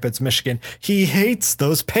Grand Rapids, Michigan. He hates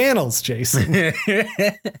those panels, Jason.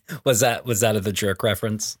 Was that a The Jerk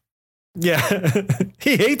reference? Yeah.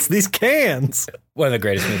 He hates these cans. One of the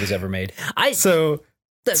greatest movies ever made.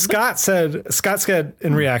 Scott said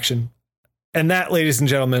in reaction, and that, ladies and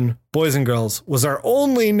gentlemen, boys and girls, was our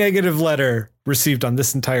only negative letter received on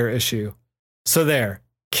this entire issue. So there,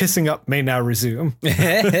 kissing up may now resume.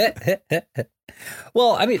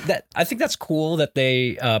 Well, I mean, I think that's cool that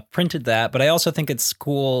they printed that, but I also think it's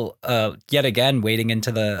cool, yet again, wading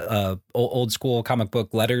into the old school comic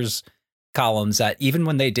book letters columns, that even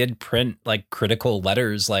when they did print like critical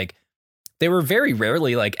letters, like they were very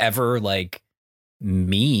rarely like ever like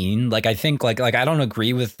mean. Like I think like I don't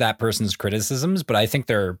agree with that person's criticisms, but I think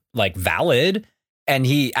they're like valid. And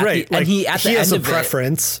he has a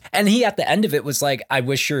preference. And he at the end of it was like, I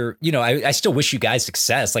wish I still wish you guys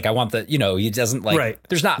success. Like I want he doesn't like,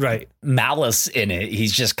 there's not malice in it.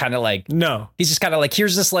 He's just kind of like, he's just kind of like,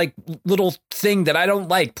 here's this like little thing that I don't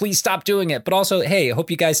like. Please stop doing it. But also, hey, I hope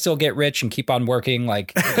you guys still get rich and keep on working.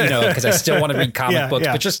 Like, because I still want to read comic books,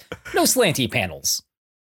 but just no slanty panels.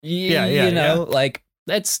 Like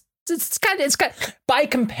it's kind of by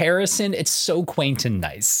comparison, it's so quaint and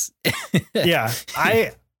nice. Yeah.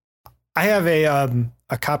 I have a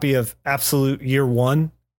copy of Absolute Year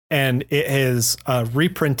One, and it is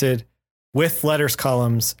reprinted with letters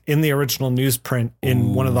columns in the original newsprint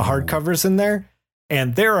in one of the hardcovers in there.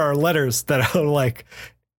 And there are letters that are like,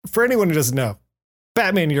 for anyone who doesn't know,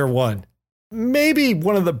 Batman Year One, maybe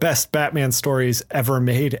one of the best Batman stories ever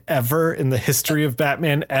made, ever in the history of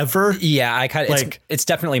Batman ever. Yeah, I kind of like it's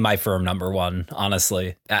definitely my firm number one,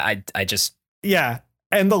 honestly. I just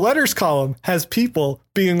and the letters column has people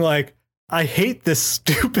being like, I hate this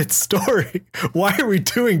stupid story. Why are we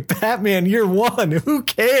doing Batman Year One? Who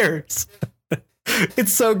cares?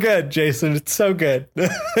 It's so good, Jason. It's so good.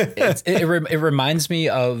 It reminds me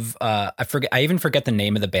of I even forget the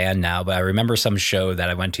name of the band now, but I remember some show that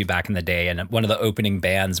I went to back in the day, and one of the opening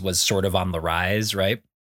bands was Sort of on the Rise, right?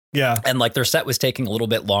 Yeah. And like their set was taking a little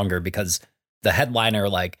bit longer because the headliner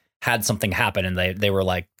like had something happen, and they were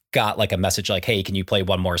like got like a message like, hey, can you play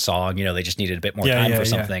one more song? You know, they just needed a bit more time for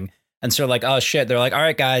something. And so like, oh shit, they're like, all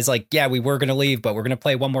right, guys, like, yeah, we were going to leave, but we're going to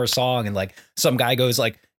play one more song. And like some guy goes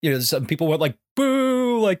like, you know, some people went like,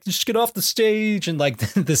 boo, like just get off the stage. And like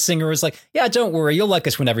the singer was like, yeah, don't worry. You'll like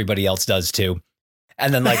us when everybody else does too.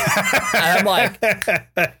 And then like, and I'm like,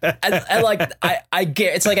 and like, I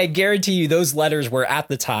get, it's like, I guarantee you those letters were at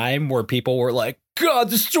the time where people were like, God,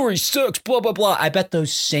 the story sucks, blah, blah, blah. I bet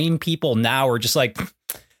those same people now are just like,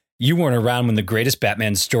 you weren't around when the greatest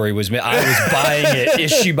Batman story was made. I was buying it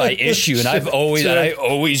issue by issue, and I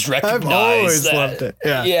always recognized I've always that. loved it.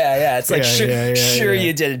 Yeah. Yeah. It's like, sure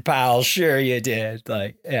you did, pal. Sure you did.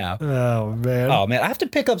 Like, yeah. Oh man. I have to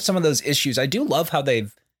pick up some of those issues. I do love how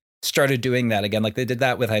they've started doing that again. Like they did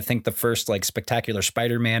that with, I think, the first like Spectacular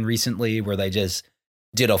Spider-Man recently, where they just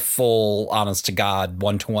did a full, honest to God,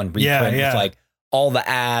 1-to-1 reprint with like all the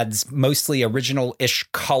ads, mostly original-ish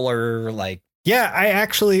color, like. Yeah, I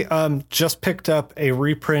actually just picked up a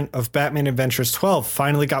reprint of Batman Adventures 12.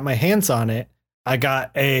 Finally got my hands on it. I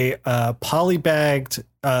got a polybagged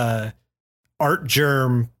art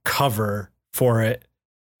germ cover for it.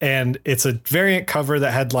 And it's a variant cover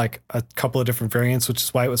that had like a couple of different variants, which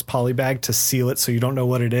is why it was polybagged to seal it so you don't know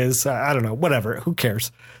what it is. I don't know, whatever. Who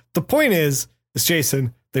cares? The point is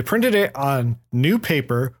Jason, they printed it on new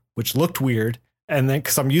paper, which looked weird. And then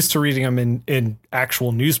because I'm used to reading them in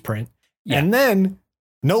actual newsprint. Yeah. And then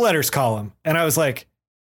no letters column. And I was like,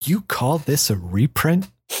 you call this a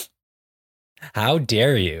reprint? How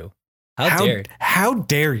dare you? How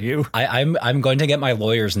dare you? I'm going to get my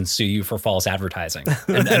lawyers and sue you for false advertising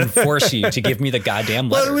and force you to give me the goddamn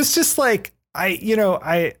letters. Well, it was just like,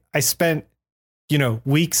 I spent,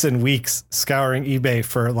 weeks and weeks scouring eBay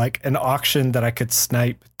for like an auction that I could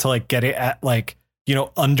snipe to like get it at like,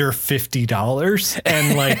 under $50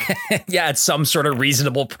 and like, yeah, it's some sort of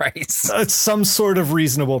reasonable price. It's some sort of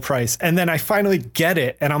reasonable price. And then I finally get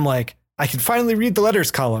it. And I'm like, I can finally read the letters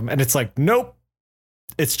column. And it's like, nope,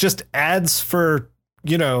 it's just ads for,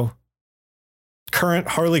 current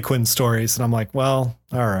Harley Quinn stories. And I'm like, well,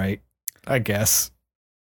 all right, I guess.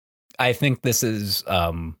 I think this is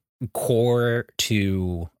core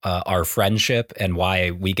to our friendship and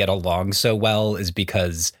why we get along so well is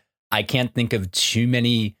because I can't think of too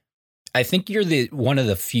many. I think you're one of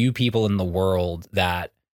the few people in the world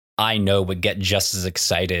that I know would get just as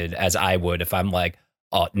excited as I would if I'm like,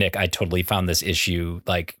 oh, Nick, I totally found this issue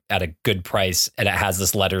like at a good price and it has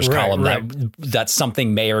this letters column that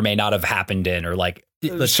something may or may not have happened in, or like,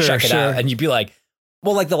 let's check it out. And you'd be like,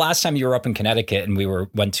 well, like the last time you were up in Connecticut and we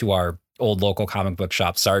went to our old local comic book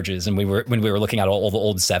shop, Sarge's, and when we were looking at all the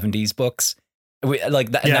old 70s books.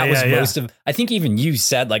 That was most of. I think even you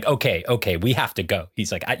said like, okay, we have to go.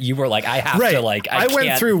 He's like, you were like, I have to like. I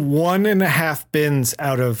went through 1.5 bins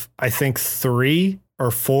out of I think 3 or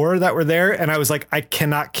 4 that were there, and I was like, I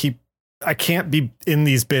can't be in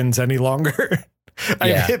these bins any longer.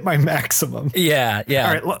 I've hit my maximum. Yeah.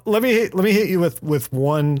 All right, let me hit you with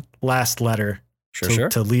one last letter. Sure.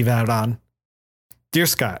 To leave out on. Dear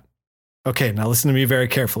Scott. Okay, now listen to me very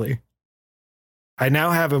carefully. I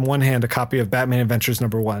now have in one hand a copy of Batman Adventures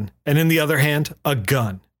 #1, and in the other hand, a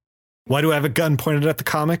gun. Why do I have a gun pointed at the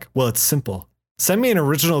comic? Well, it's simple. Send me an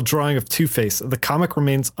original drawing of Two-Face. The comic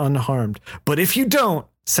remains unharmed. But if you don't,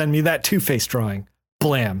 send me that Two-Face drawing.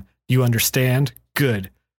 Blam. You understand?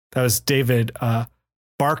 Good. That was David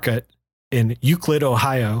Barkett in Euclid,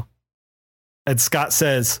 Ohio. And Scott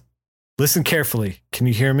says, listen carefully. Can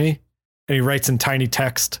you hear me? And he writes in tiny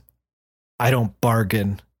text, I don't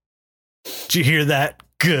bargain. Did you hear that?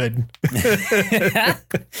 Good.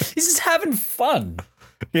 He's just having fun.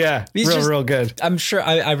 Yeah, real good. I'm sure.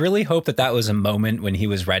 I really hope that was a moment when he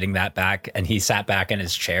was writing that back and he sat back in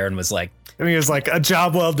his chair and was like, and he was like, a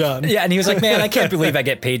job well done. Yeah. And he was like, man, I can't believe I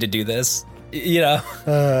get paid to do this. Let's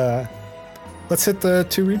hit the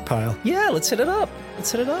to read pile. Yeah, let's hit it up.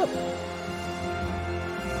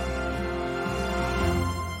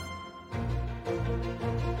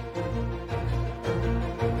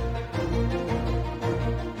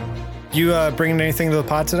 You bringing anything to the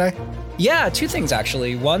pod today? Yeah, 2 things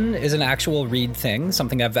actually. One is an actual read thing,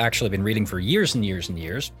 something I've actually been reading for years and years and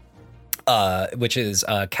years, which is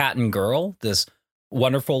Cat and Girl, this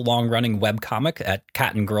wonderful long-running webcomic at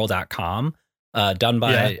catandgirl.com, done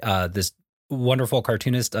by this wonderful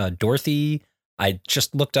cartoonist, Dorothy. I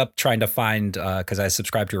just looked up trying to find, because I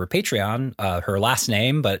subscribe to her Patreon, her last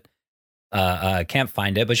name, but can't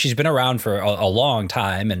find it. But she's been around for a long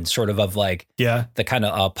time and sort of like the kind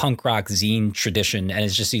of punk rock zine tradition. And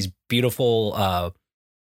it's just these beautiful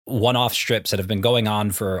one-off strips that have been going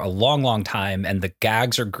on for a long, long time. And the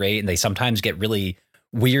gags are great. And they sometimes get really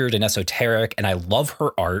weird and esoteric, and I love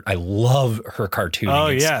her art. I love her cartooning. Oh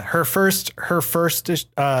yeah, her first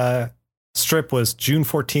strip was June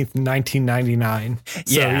 14th, 1999.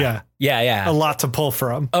 So yeah, a lot to pull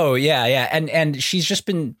from. Oh yeah, and she's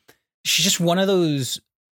just one of those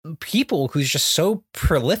people who's just so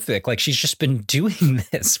prolific. Like, she's just been doing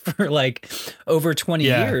this for like over 20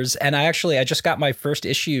 years. And I just got my first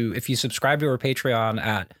issue. If you subscribe to her Patreon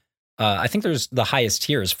at I think there's the highest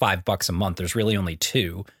tier is $5 a month. There's really only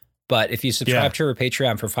 2. But if you subscribe to her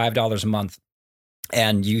Patreon for $5 a month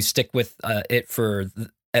and you stick with it for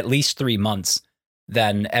at least 3 months,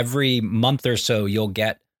 then every month or so you'll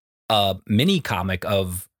get a mini comic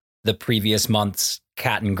of the previous month's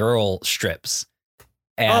Cat and Girl strips.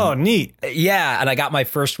 And, neat. Yeah. And I got my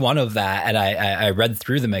first one of that, and I read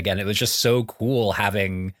through them again. It was just so cool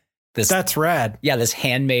having this. That's rad. Yeah. This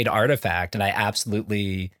handmade artifact. And I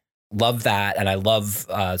absolutely love that. And I love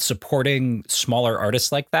supporting smaller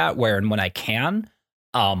artists like that when I can.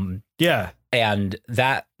 And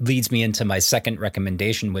that leads me into my second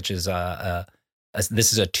recommendation, which is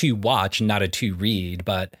this is a 2-watch, not a 2-read,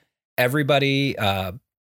 but everybody,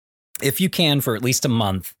 if you can for at least a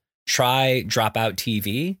month, try Dropout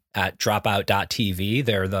TV at dropout.tv.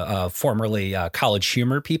 They're the formerly College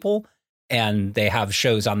Humor people, and they have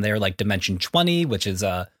shows on there like Dimension 20, which is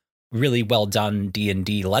a really well done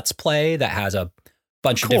D&D Let's Play that has a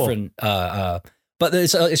bunch of different but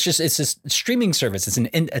it's a streaming service.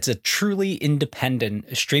 It's a truly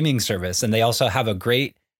independent streaming service, and they also have a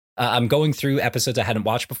great I'm going through episodes I hadn't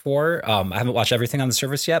watched before. I haven't watched everything on the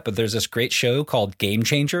service yet, but there's this great show called Game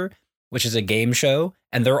Changer, which is a game show,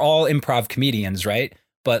 and they're all improv comedians, right?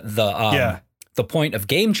 But the point of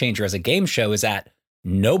Game Changer as a game show is that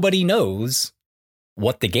nobody knows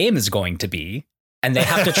what the game is going to be, and they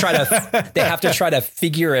have to try to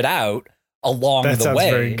figure it out along the way. That sounds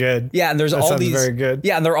very good. Yeah, and there's all these very good.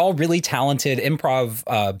 Yeah, and they're all really talented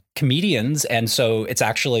improv comedians, and so it's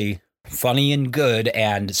actually funny and good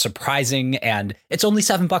and surprising, and it's only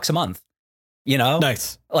 $7 a month. You know,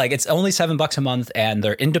 nice. Like, it's only $7 a month, and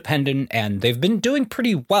they're independent, and they've been doing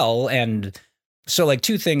pretty well. And so, like,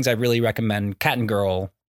 2 things I really recommend: Cat and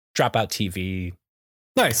Girl, Dropout TV.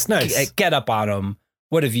 Nice. Get up on them.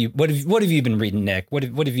 What have you been reading, Nick? What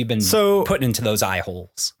have you been putting into those eye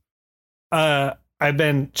holes? I've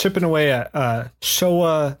been chipping away at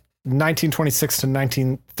Showa 1926 to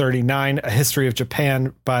 1939: A History of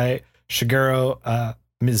Japan by Shigeru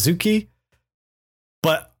Mizuki,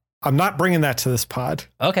 but I'm not bringing that to this pod.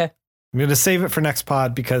 Okay. I'm going to save it for next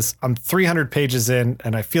pod because I'm 300 pages in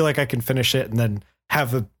and I feel like I can finish it and then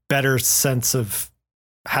have a better sense of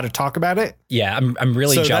how to talk about it. Yeah, I'm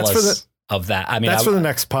really jealous of that. I mean, that's for the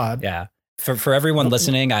next pod. Yeah. For everyone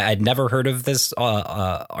listening, I'd never heard of this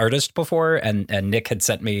artist before, and Nick had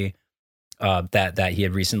sent me that he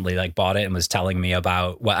had recently like bought it and was telling me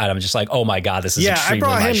about what, and I'm just like, oh my God, this is extremely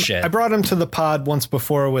my shit. I brought him to the pod once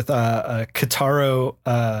before with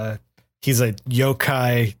Kitaro. He's a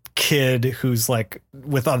yokai kid who's like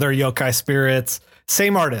with other yokai spirits.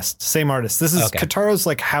 Same artist. This is Kitaro's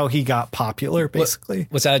like how he got popular, basically.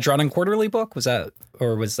 Was that a drawn in quarterly book? Was that?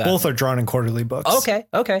 Both are drawn in quarterly books. Okay.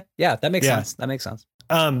 Yeah, that makes sense.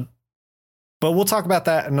 But we'll talk about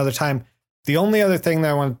that another time. The only other thing that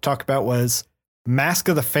I wanted to talk about was Mask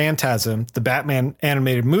of the Phantasm, the Batman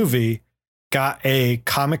animated movie, got a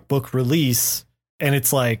comic book release, and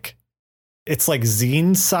it's like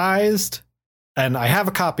zine sized, and I have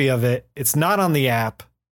a copy of it. It's not on the app,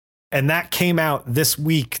 and that came out this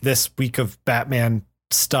week of Batman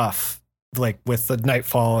stuff, like with the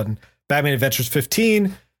Nightfall and Batman Adventures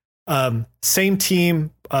 15. Same team,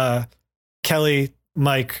 Kelly,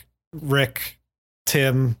 Mike, Rick,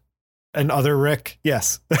 Tim, and other Rick.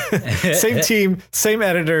 Yes. Same team, same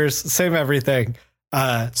editors, same everything.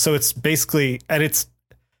 So it's basically, and it's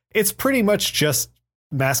pretty much just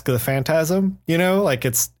Mask of the Phantasm, you know, like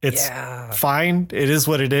it's fine. It is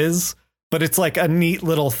what it is, but it's like a neat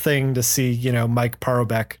little thing to see, you know, Mike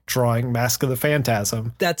Parobeck drawing Mask of the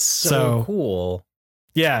Phantasm. That's so cool.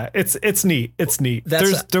 Yeah, it's neat. It's neat.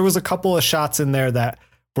 There was a couple of shots in there that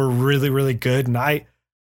were really, really good. And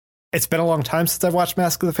it's been a long time since I've watched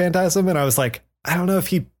Mask of the Phantasm, and I was like, I don't know if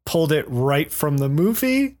he pulled it right from the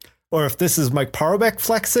movie or if this is Mike Parobeck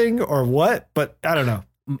flexing or what, but I don't know.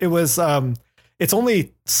 It was, it's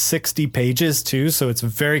only 60 pages too, so it's a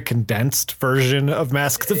very condensed version of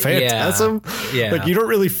Mask of the Phantasm. Yeah. Like, you don't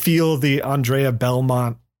really feel the Andrea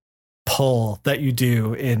Belmont pull that you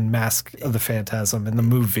do in Mask of the Phantasm in the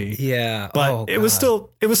movie. Yeah. But it was still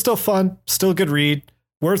fun, still a good read,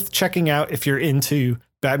 worth checking out if you're into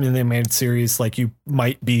Batman the Animated Series, like you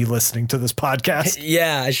might be listening to this podcast.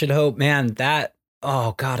 Yeah, I should hope, man, that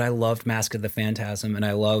Oh God, I loved Mask of the Phantasm, and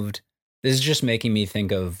I loved. This is just making me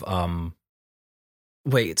think of.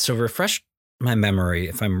 Wait, so refresh my memory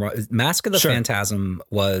if I'm wrong. Mask of the Phantasm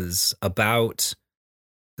was about.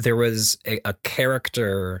 There was a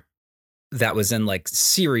character that was in like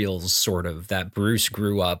serials, sort of, that Bruce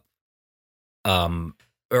grew up. Or am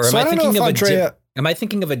I thinking of Andrea? Am I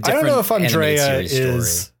thinking of a different? I don't know if Andrea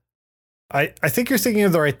is. Story? I think you're thinking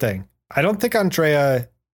of the right thing. I don't think Andrea.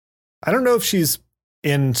 I don't know if she's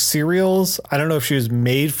in serials. I don't know if she was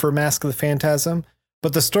made for Mask of the Phantasm,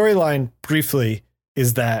 but the storyline briefly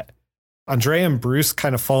is that Andrea and Bruce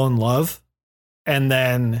kind of fall in love, and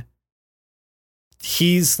then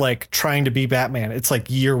he's like trying to be Batman. It's like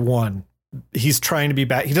year one. He's trying to be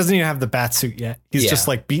He doesn't even have the bat suit yet. He's just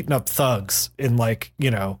like beating up thugs in like,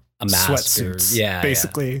 a sweatsuits,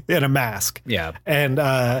 basically in a mask. Yeah. And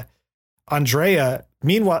Andrea,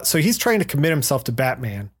 meanwhile, so he's trying to commit himself to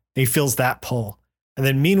Batman. And he feels that pull. And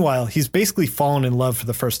then meanwhile, he's basically fallen in love for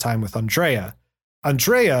the first time with Andrea.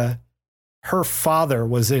 Andrea, her father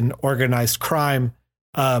was in organized crime.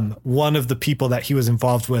 One of the people that he was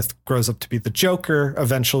involved with grows up to be the Joker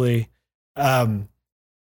eventually.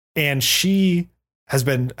 And she has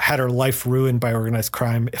had her life ruined by organized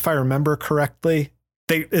crime. If I remember correctly,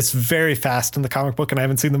 it's very fast in the comic book, and I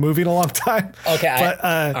haven't seen the movie in a long time. Okay. But,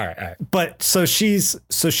 all right. But so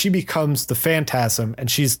she becomes the Phantasm,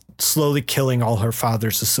 and she's slowly killing all her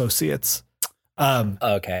father's associates.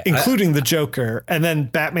 Including the Joker. And then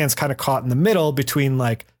Batman's kind of caught in the middle between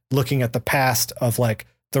like looking at the past of like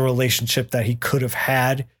the relationship that he could have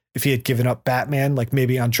had if he had given up Batman, like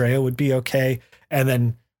maybe Andrea would be okay. And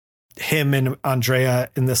then him and Andrea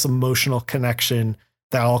in this emotional connection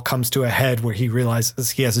that all comes to a head where he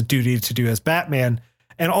realizes he has a duty to do as Batman.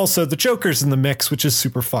 And also the Joker's in the mix, which is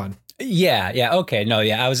super fun. Yeah. Okay. No,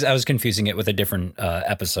 yeah. I was confusing it with a different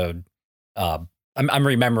episode. I'm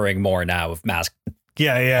remembering more now of Mask.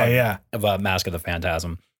 Yeah. Of Mask of the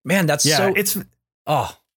Phantasm. Man, that's I'm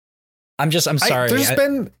sorry. There's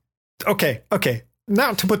been okay.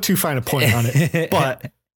 Not to put too fine a point on it,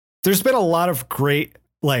 but there's been a lot of great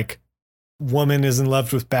like woman is in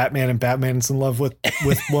love with Batman and Batman is in love with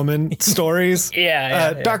woman stories.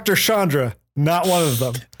 Yeah. Dr. Chandra, not one of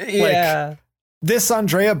them. Yeah. Like, this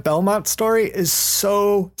Andrea Belmont story is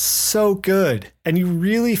so good. And you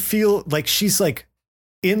really feel like she's like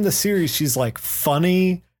in the series, she's like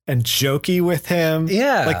funny and jokey with him.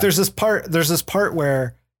 Yeah. Like there's this part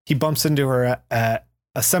where he bumps into her at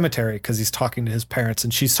a cemetery because he's talking to his parents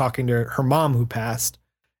and she's talking to her mom who passed.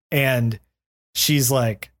 And she's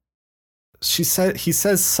like, he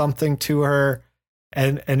says something to her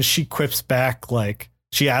and she quips back like,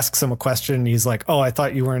 she asks him a question and he's like, oh, I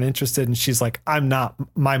thought you weren't interested. And she's like, I'm not.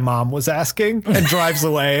 My mom was asking, and drives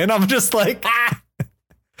away. And I'm just like,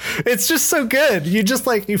 it's just so good. You just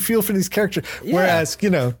like, you feel for these characters. Yeah. Whereas,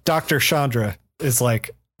 Dr. Chandra is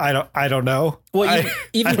like, I don't know. Well,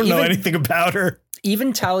 I don't know anything about her.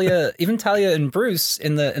 Even Talia and Bruce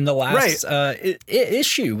in the last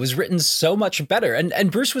issue was written so much better,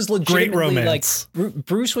 and Bruce was legitimately like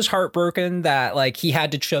Bruce was heartbroken that like he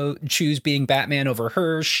had to choose being Batman over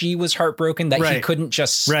her. She was heartbroken that he couldn't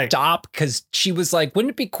just stop because she was like,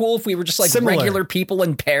 wouldn't it be cool if we were just like regular people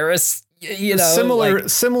in Paris? Similar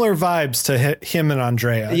vibes to him and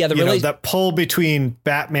Andrea. Yeah, that pull between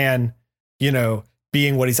Batman,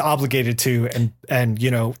 being what he's obligated to and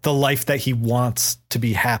the life that he wants to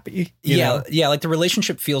be happy. Yeah. Like the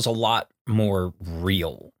relationship feels a lot more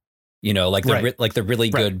real, like the really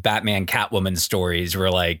good Batman Catwoman stories where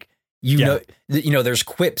like, there's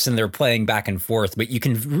quips and they're playing back and forth, but you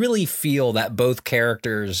can really feel that both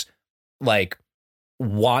characters like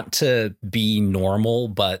want to be normal,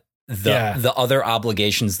 but the other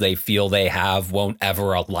obligations they feel they have won't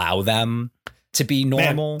ever allow them to be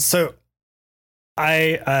normal. Man, so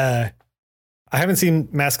I haven't seen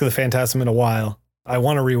Mask of the Phantasm in a while. I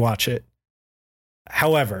want to rewatch it.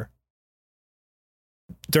 However,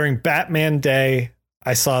 during Batman Day,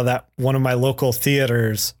 I saw that one of my local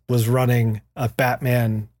theaters was running a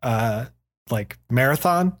Batman like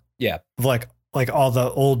marathon. Yeah. Of like all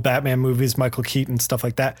the old Batman movies, Michael Keaton, stuff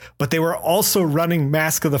like that. But they were also running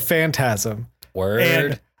Mask of the Phantasm. Word.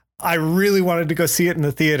 And I really wanted to go see it in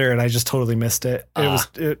the theater and I just totally missed it. I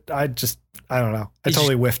don't know. I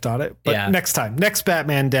totally whiffed on it. But next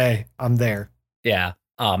Batman Day, I'm there. Yeah.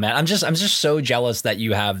 Oh man, I'm just so jealous that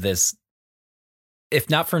you have this, if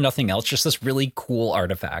not for nothing else, just this really cool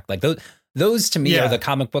artifact. Like those to me are the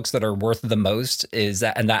comic books that are worth the most,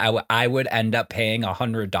 that I would end up paying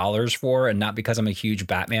 $100 for, and not because I'm a huge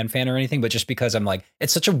Batman fan or anything, but just because I'm like,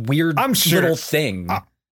 it's such a weird little thing.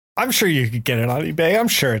 I'm sure you could get it on eBay. I'm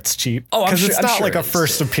sure it's cheap. Oh, because it's not like a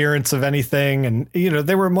first appearance of anything. And,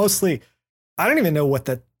 they were mostly, I don't even know what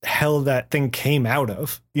the hell that thing came out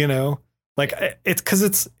of, like it's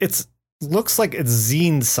because it's looks like it's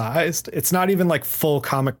zine sized. It's not even like full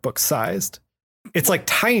comic book sized. It's like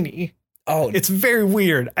tiny. Oh, it's very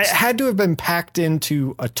weird. It had to have been packed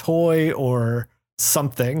into a toy or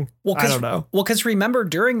something. Well, I don't know. Well, because remember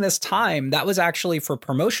during this time, that was actually for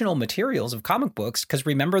promotional materials of comic books. Because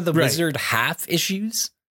remember the Wizard half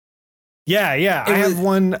issues? Yeah. I have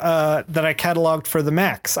one that I cataloged for the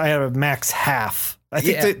Max. I have a Max half. I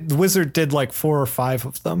think the Wizard did like 4 or 5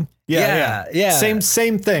 of them. Yeah.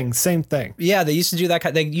 Same thing. Yeah, they used to do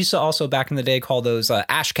that. They used to also back in the day call those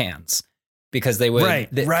ash cans. Because they would, right.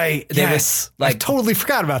 Yes, I totally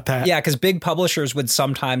forgot about that. Yeah, because big publishers would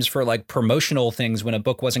sometimes for like promotional things when a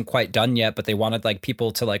book wasn't quite done yet, but they wanted like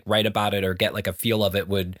people to like write about it or get like a feel of it,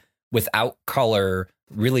 would without color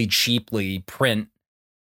really cheaply print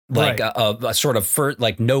like a sort of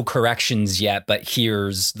like no corrections yet, but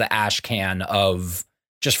here's the ash can of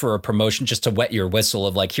just for a promotion, just to wet your whistle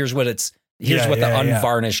of like here's what the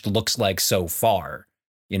unvarnished looks like so far.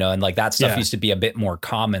 And like that stuff used to be a bit more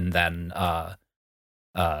common than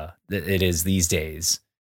it is these days,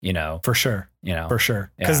 For sure.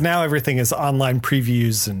 Because now everything is online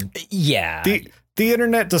previews and the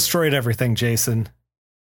internet destroyed everything, Jason.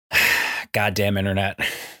 Goddamn internet.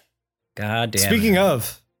 Goddamn. Speaking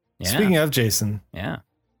of Jason. Yeah.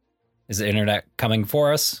 Is the internet coming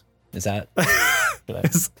for us? Is that?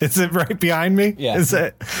 Is it right behind me? Yeah. Is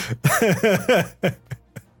it?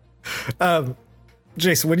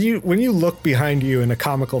 Jason, when you look behind you in a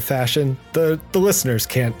comical fashion, the listeners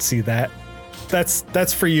can't see that.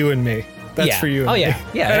 That's for you and me. That's for you and me.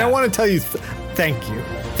 Yeah. And I want to tell you, thank you.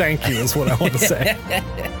 Thank you is what I want to say.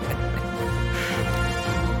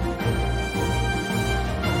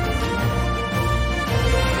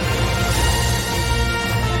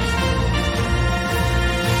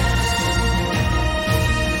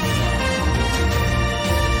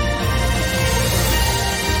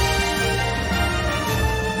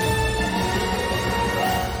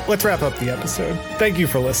 Let's wrap up the episode. Thank you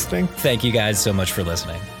for listening. Thank you guys so much for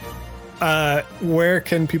listening. Where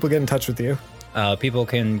can people get in touch with you? People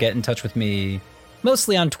can get in touch with me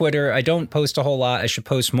mostly on Twitter. I don't post a whole lot. I should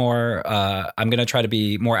post more. I'm going to try to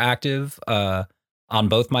be more active on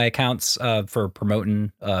both my accounts for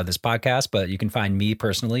promoting this podcast, but you can find me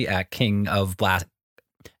personally at King of Black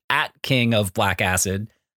Acid,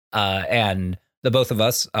 and the both of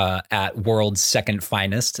us at World's Second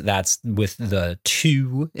Finest. That's with the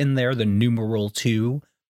 2 in there, the numeral 2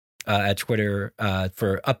 at Twitter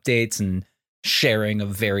for updates and sharing of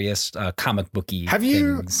various comic booky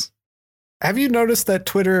things. Have you noticed that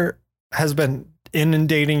Twitter has been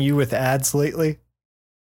inundating you with ads lately?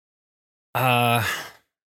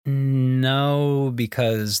 No,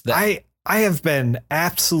 because I have been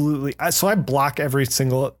absolutely, so I block every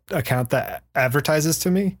single account that advertises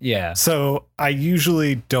to me. Yeah. So I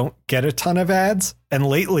usually don't get a ton of ads. And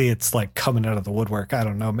lately it's like coming out of the woodwork. I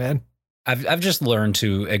don't know, man. I've just learned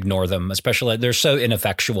to ignore them, especially they're so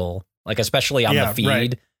ineffectual, like especially on the feed.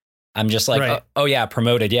 Right. I'm just like, oh yeah,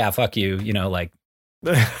 promoted. Yeah. Fuck you. Like,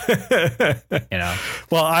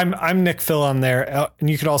 Well, I'm Nick Phil on there, and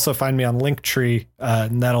you could also find me on Linktree,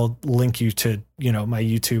 and that'll link you to my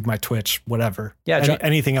YouTube, my Twitch, whatever. Yeah,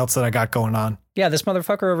 anything else that I got going on. Yeah, this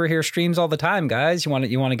motherfucker over here streams all the time, guys. You want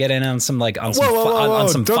to get in on some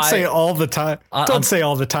Whoa. Don't say all the time. Don't say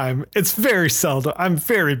all the time. It's very seldom. I'm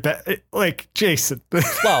very bad. Like Jason.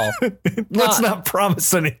 Well, let's not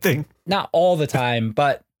promise anything. Not all the time,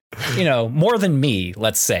 but. More than me,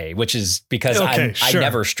 let's say, which is because I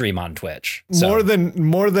never stream on Twitch. So. More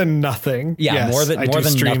than nothing. Yeah, yes, more than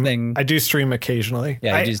nothing. I do stream occasionally.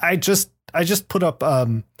 Yeah, I just put up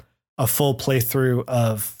a full playthrough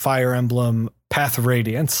of Fire Emblem Path of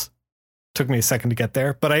Radiance. Took me a second to get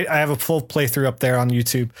there, but I have a full playthrough up there on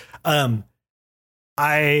YouTube.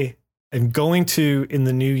 I am going to, in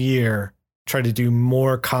the new year, try to do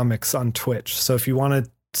more comics on Twitch. So if you want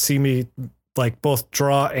to see me like both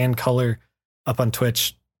draw and color up on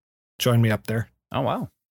Twitch, join me up there. Oh, wow.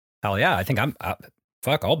 Hell yeah. I think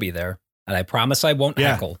I'll be there. And I promise I won't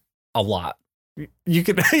heckle a lot. You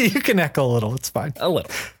can heckle a little. It's fine. A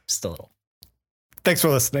little. Just a little. Thanks for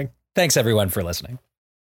listening. Thanks everyone for listening.